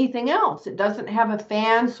compared to anything else. It doesn't have a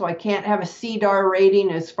fan, so I can't have a CDAR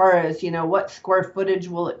rating as far as, what square footage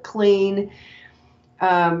will it clean.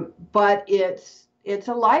 But it's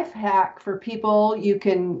a life hack for people. You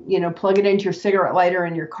can, plug it into your cigarette lighter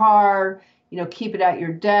in your car, keep it at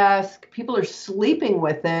your desk. People are sleeping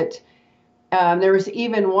with it. There was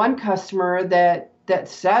even one customer that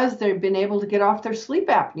says they've been able to get off their sleep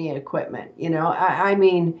apnea equipment. I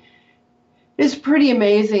mean, it's pretty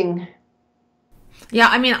amazing. Yeah,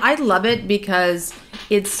 I mean, I love it because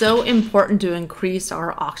It's so important to increase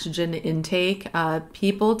our oxygen intake.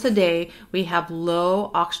 People today, we have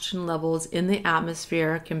low oxygen levels in the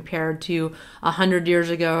atmosphere compared to 100 years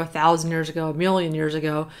ago, 1,000 years ago, a million years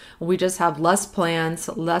ago. We just have less plants,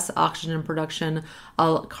 less oxygen production, a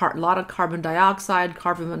lot of carbon dioxide,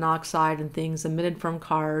 carbon monoxide, and things emitted from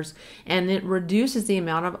cars, and it reduces the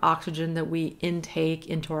amount of oxygen that we intake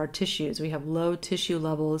into our tissues. We have low tissue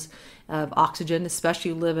levels of oxygen,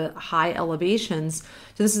 especially live at high elevations.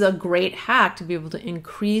 So this is a great hack to be able to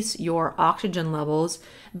increase your oxygen levels.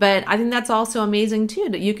 But I think that's also amazing too,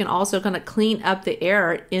 that you can also kind of clean up the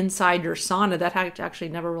air inside your sauna. That actually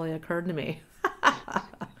never really occurred to me.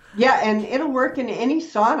 Yeah, and it'll work in any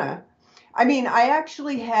sauna. I mean, I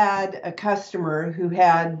actually had a customer who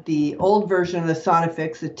had the old version of the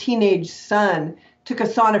SaunaFix. A teenage son took a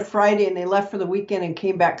sauna Friday and they left for the weekend and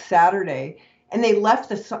came back Saturday. And he left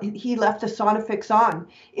the SaunaFix on.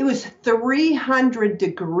 It was 300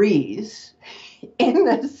 degrees in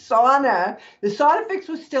the sauna. The SaunaFix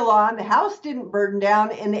was still on. The house didn't burn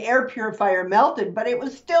down, and the air purifier melted, but it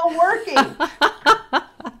was still working.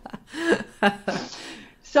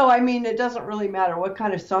 So, I mean, it doesn't really matter what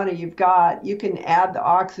kind of sauna you've got. You can add the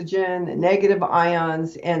oxygen, the negative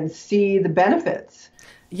ions, and see the benefits.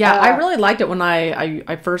 Yeah, I really liked it when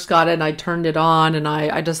I first got it and I turned it on and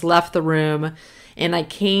I just left the room and I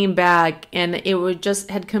came back and it would just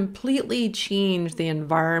had completely changed the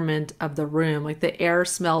environment of the room. Like the air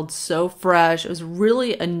smelled so fresh. It was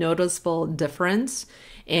really a noticeable difference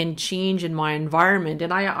and change in my environment.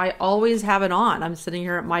 And I always have it on. I'm sitting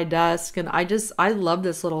here at my desk and I love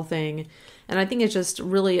this little thing. And I think it's just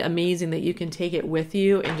really amazing that you can take it with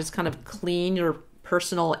you and just kind of clean your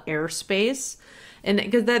personal airspace. And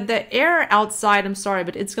because the air outside, I'm sorry,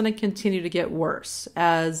 but it's going to continue to get worse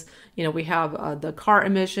as, you know, we have the car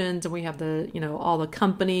emissions and we have the, you know, all the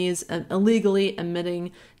companies illegally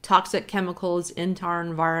emitting toxic chemicals into our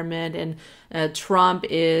environment. And Trump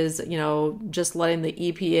is, you know, just letting the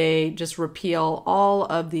EPA just repeal all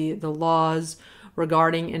of the laws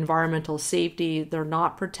regarding environmental safety. They're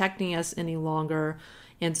not protecting us any longer.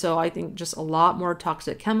 And so I think just a lot more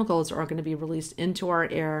toxic chemicals are going to be released into our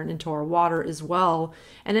air and into our water as well.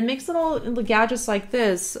 And it makes little gadgets like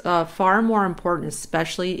this far more important,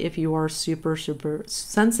 especially if you are super, super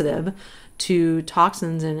sensitive to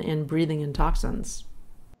toxins and breathing in toxins.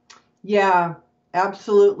 Yeah,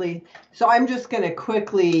 absolutely. So I'm just going to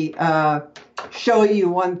quickly show you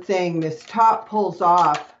one thing. This top pulls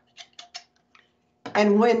off.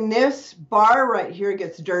 And when this bar right here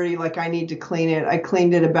gets dirty, like I need to clean it, I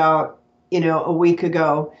cleaned it about, a week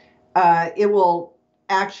ago, it will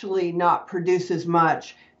actually not produce as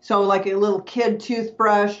much. So like a little kid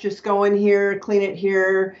toothbrush, just go in here, clean it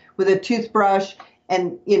here with a toothbrush,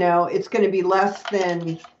 and, it's going to be less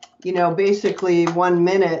than, basically 1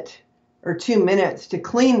 minute or 2 minutes to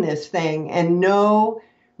clean this thing, and no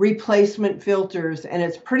replacement filters, and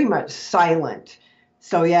it's pretty much silent.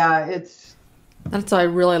 So yeah, That's what I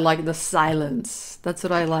really like, the silence. That's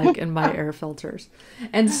what I like in my air filters.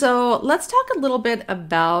 And so let's talk a little bit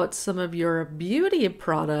about some of your beauty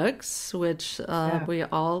products, which we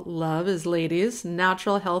all love as ladies,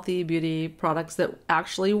 natural, healthy beauty products that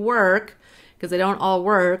actually work, because they don't all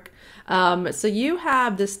work. So you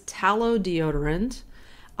have this tallow deodorant.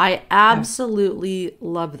 I absolutely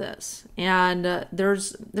love this. And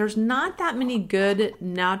there's not that many good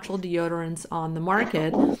natural deodorants on the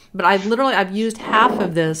market, but I've used half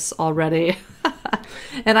of this already.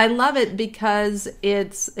 And I love it because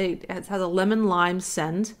it has a lemon lime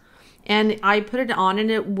scent. And I put it on and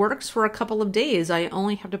it works for a couple of days. I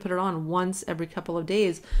only have to put it on once every couple of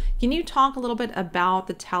days. Can you talk a little bit about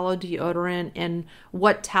the tallow deodorant and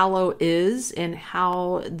what tallow is and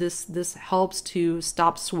how this helps to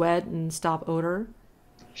stop sweat and stop odor?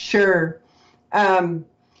 Sure.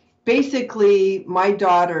 Basically, my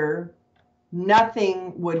daughter,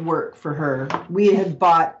 nothing would work for her. We had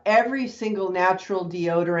bought every single natural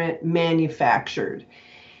deodorant manufactured.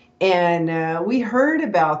 And we heard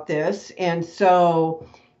about this. And so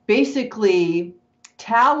basically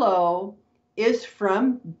tallow is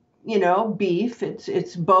from, beef.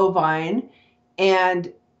 It's bovine.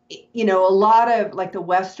 And, a lot of like the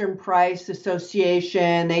Western Price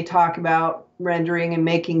Association, they talk about rendering and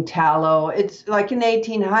making tallow. It's like in the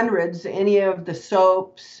 1800s, any of the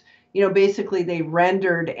soaps, basically they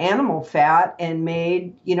rendered animal fat and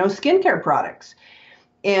made, skincare products.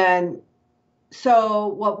 And so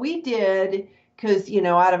what we did, because,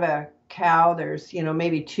 out of a cow, there's,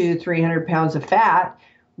 maybe 200-300 pounds of fat.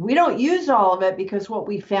 We don't use all of it because what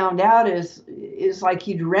we found out is like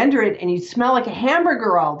you'd render it and you'd smell like a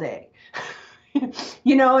hamburger all day.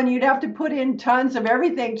 and you'd have to put in tons of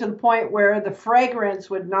everything to the point where the fragrance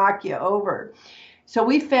would knock you over. So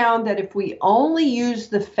we found that if we only use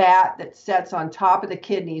the fat that sets on top of the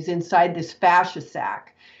kidneys inside this fascia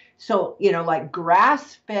sac, so, like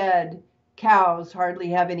grass-fed cows hardly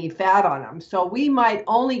have any fat on them. So we might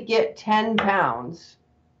only get 10 pounds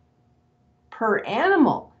per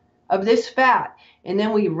animal of this fat. And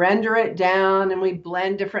then we render it down and we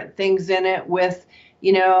blend different things in it with,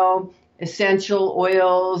 essential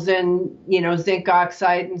oils and, zinc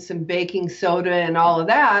oxide and some baking soda and all of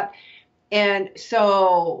that. And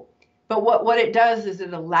so, but what it does is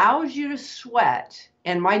it allows you to sweat.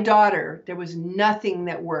 And my daughter, there was nothing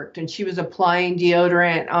that worked. And she was applying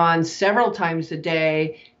deodorant on several times a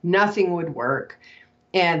day. Nothing would work.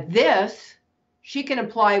 And this, she can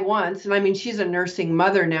apply once. And I mean, she's a nursing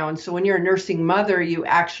mother now. And so when you're a nursing mother, you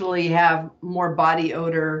actually have more body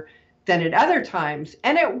odor than at other times.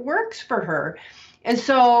 And it works for her. And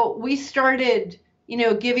so we started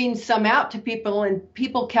giving some out to people, and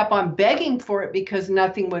people kept on begging for it because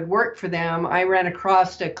nothing would work for them. I ran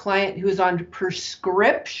across a client who's on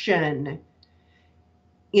prescription,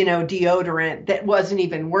 deodorant that wasn't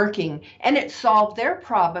even working, and it solved their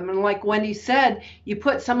problem. And like Wendy said, you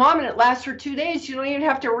put some on and it lasts for 2 days. You don't even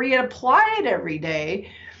have to reapply it every day.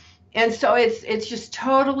 And so it's just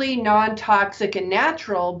totally non-toxic and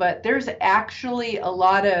natural, but there's actually a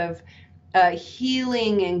lot of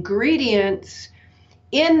healing ingredients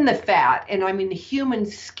in the fat. And I mean, the human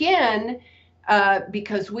skin,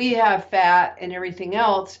 because we have fat and everything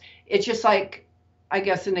else, it's just like, I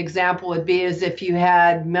guess an example would be as if you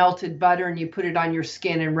had melted butter and you put it on your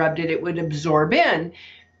skin and rubbed it, it would absorb in.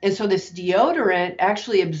 And so this deodorant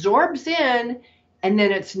actually absorbs in, and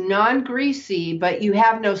then it's non-greasy, but you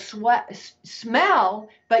have no smell,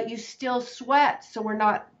 but you still sweat. So we're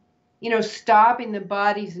not, stopping the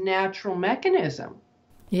body's natural mechanism.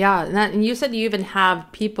 Yeah, and you said you even have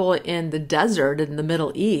people in the desert in the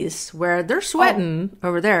Middle East where they're sweating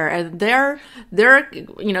over there, and they're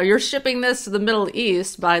you're shipping this to the Middle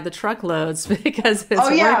East by the truckloads because it's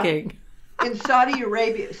working. In Saudi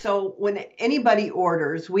Arabia, so when anybody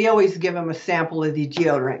orders, we always give them a sample of the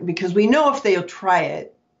deodorant because we know if they'll try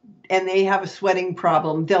it and they have a sweating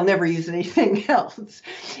problem, they'll never use anything else.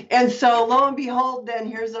 And so lo and behold, then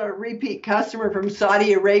here's a repeat customer from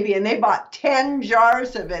Saudi Arabia, and they bought 10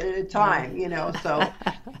 jars of it at a time, so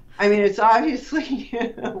I mean, it's obviously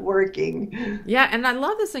working. Yeah, and I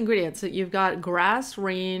love this ingredient. So you've got grass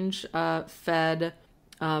range fed,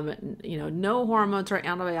 no hormones or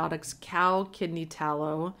antibiotics, cow kidney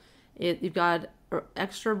tallow. You've got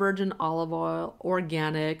extra virgin olive oil,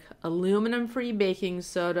 organic, aluminum-free baking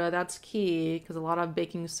soda. That's key because a lot of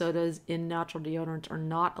baking sodas in natural deodorants are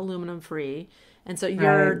not aluminum-free. And so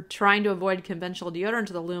you're trying to avoid conventional deodorant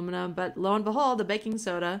with aluminum, but lo and behold, the baking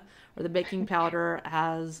soda or the baking powder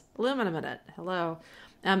has aluminum in it. Hello.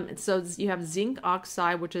 So you have zinc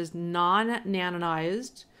oxide, which is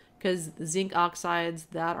non-nanonized, because zinc oxides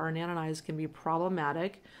that are nanonized can be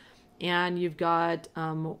problematic. And you've got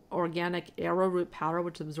organic arrowroot powder,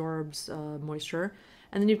 which absorbs moisture.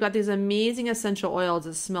 And then you've got these amazing essential oils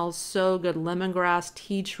that smell so good. Lemongrass,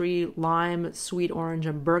 tea tree, lime, sweet orange,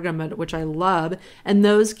 and bergamot, which I love. And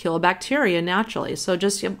those kill bacteria naturally. So you're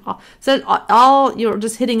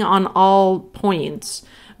just hitting on all points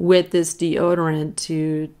with this deodorant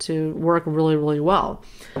to work really, really well.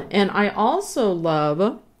 And I also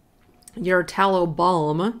love your tallow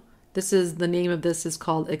balm. This is the name of this is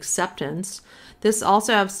called Acceptance. This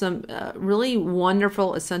also has some really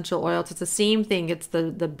wonderful essential oils. It's the same thing. It's the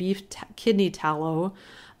beef kidney tallow,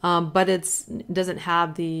 but it doesn't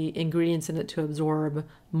have the ingredients in it to absorb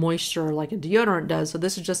moisture like a deodorant does. So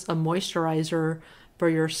this is just a moisturizer for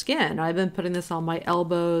your skin. I've been putting this on my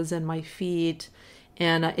elbows and my feet,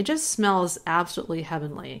 and it just smells absolutely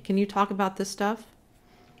heavenly. Can you talk about this stuff?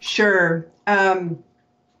 Sure.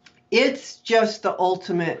 It's just the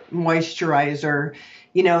ultimate moisturizer.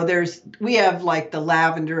 We have like the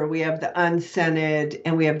lavender, we have the unscented,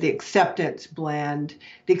 and we have the Acceptance blend.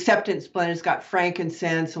 The Acceptance blend has got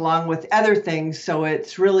frankincense along with other things, so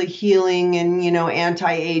it's really healing and,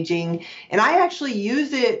 anti-aging. And I actually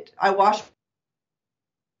use it. I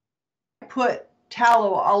put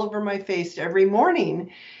tallow all over my face every morning.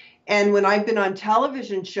 And when I've been on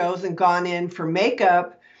television shows and gone in for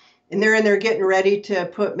makeup, and they're in there getting ready to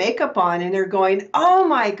put makeup on, and they're going, oh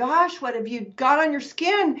my gosh, what have you got on your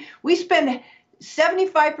skin? We spend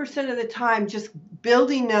 75% of the time just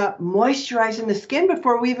building up, moisturizing the skin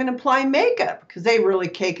before we even apply makeup, because they really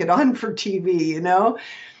cake it on for TV,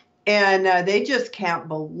 and they just can't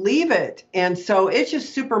believe it. And so it's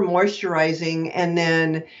just super moisturizing. And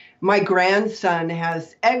then My grandson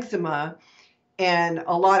has eczema, and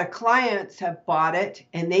a lot of clients have bought it,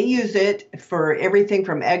 and they use it for everything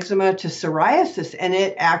from eczema to psoriasis. And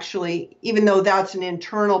it actually, even though that's an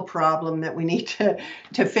internal problem that we need to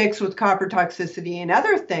fix with copper toxicity and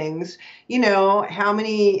other things, how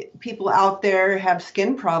many people out there have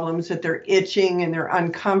skin problems that they're itching and they're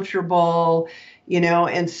uncomfortable,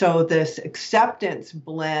 and so this acceptance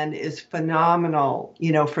blend is phenomenal,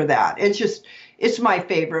 for that. It's my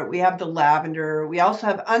favorite. We have the lavender. We also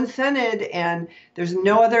have unscented, and there's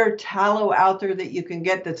no other tallow out there that you can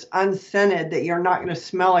get that's unscented that you're not going to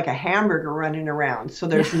smell like a hamburger running around. So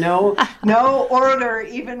there's no order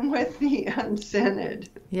even with the unscented.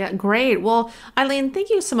 Yeah, great. Well, Eileen, thank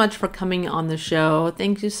you so much for coming on the show.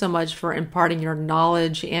 Thank you so much for imparting your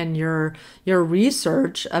knowledge and your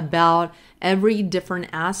research about every different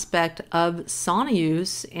aspect of sauna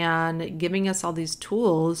use and giving us all these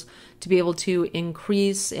tools to be able to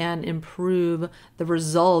increase and improve the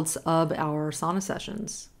results of our sauna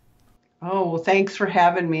sessions. Oh, well, thanks for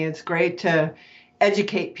having me. It's great to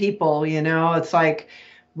educate people. It's like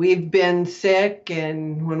we've been sick,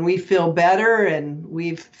 and when we feel better and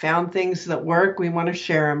we've found things that work, we want to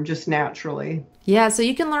share them just naturally. Yeah, so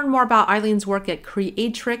you can learn more about Eileen's work at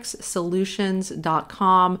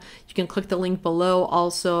creatrixsolutions.com. You can click the link below,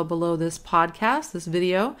 also below this podcast, this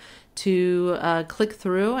video, to click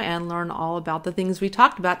through and learn all about the things we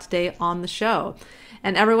talked about today on the show.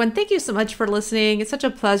 And everyone, thank you so much for listening. It's such a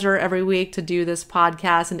pleasure every week to do this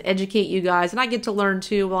podcast and educate you guys. And I get to learn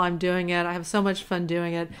too while I'm doing it. I have so much fun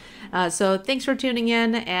doing it. So thanks for tuning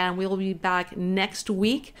in. And we will be back next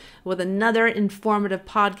week with another informative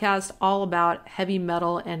podcast all about heavy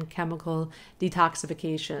metal and chemical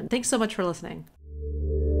detoxification. Thanks so much for listening.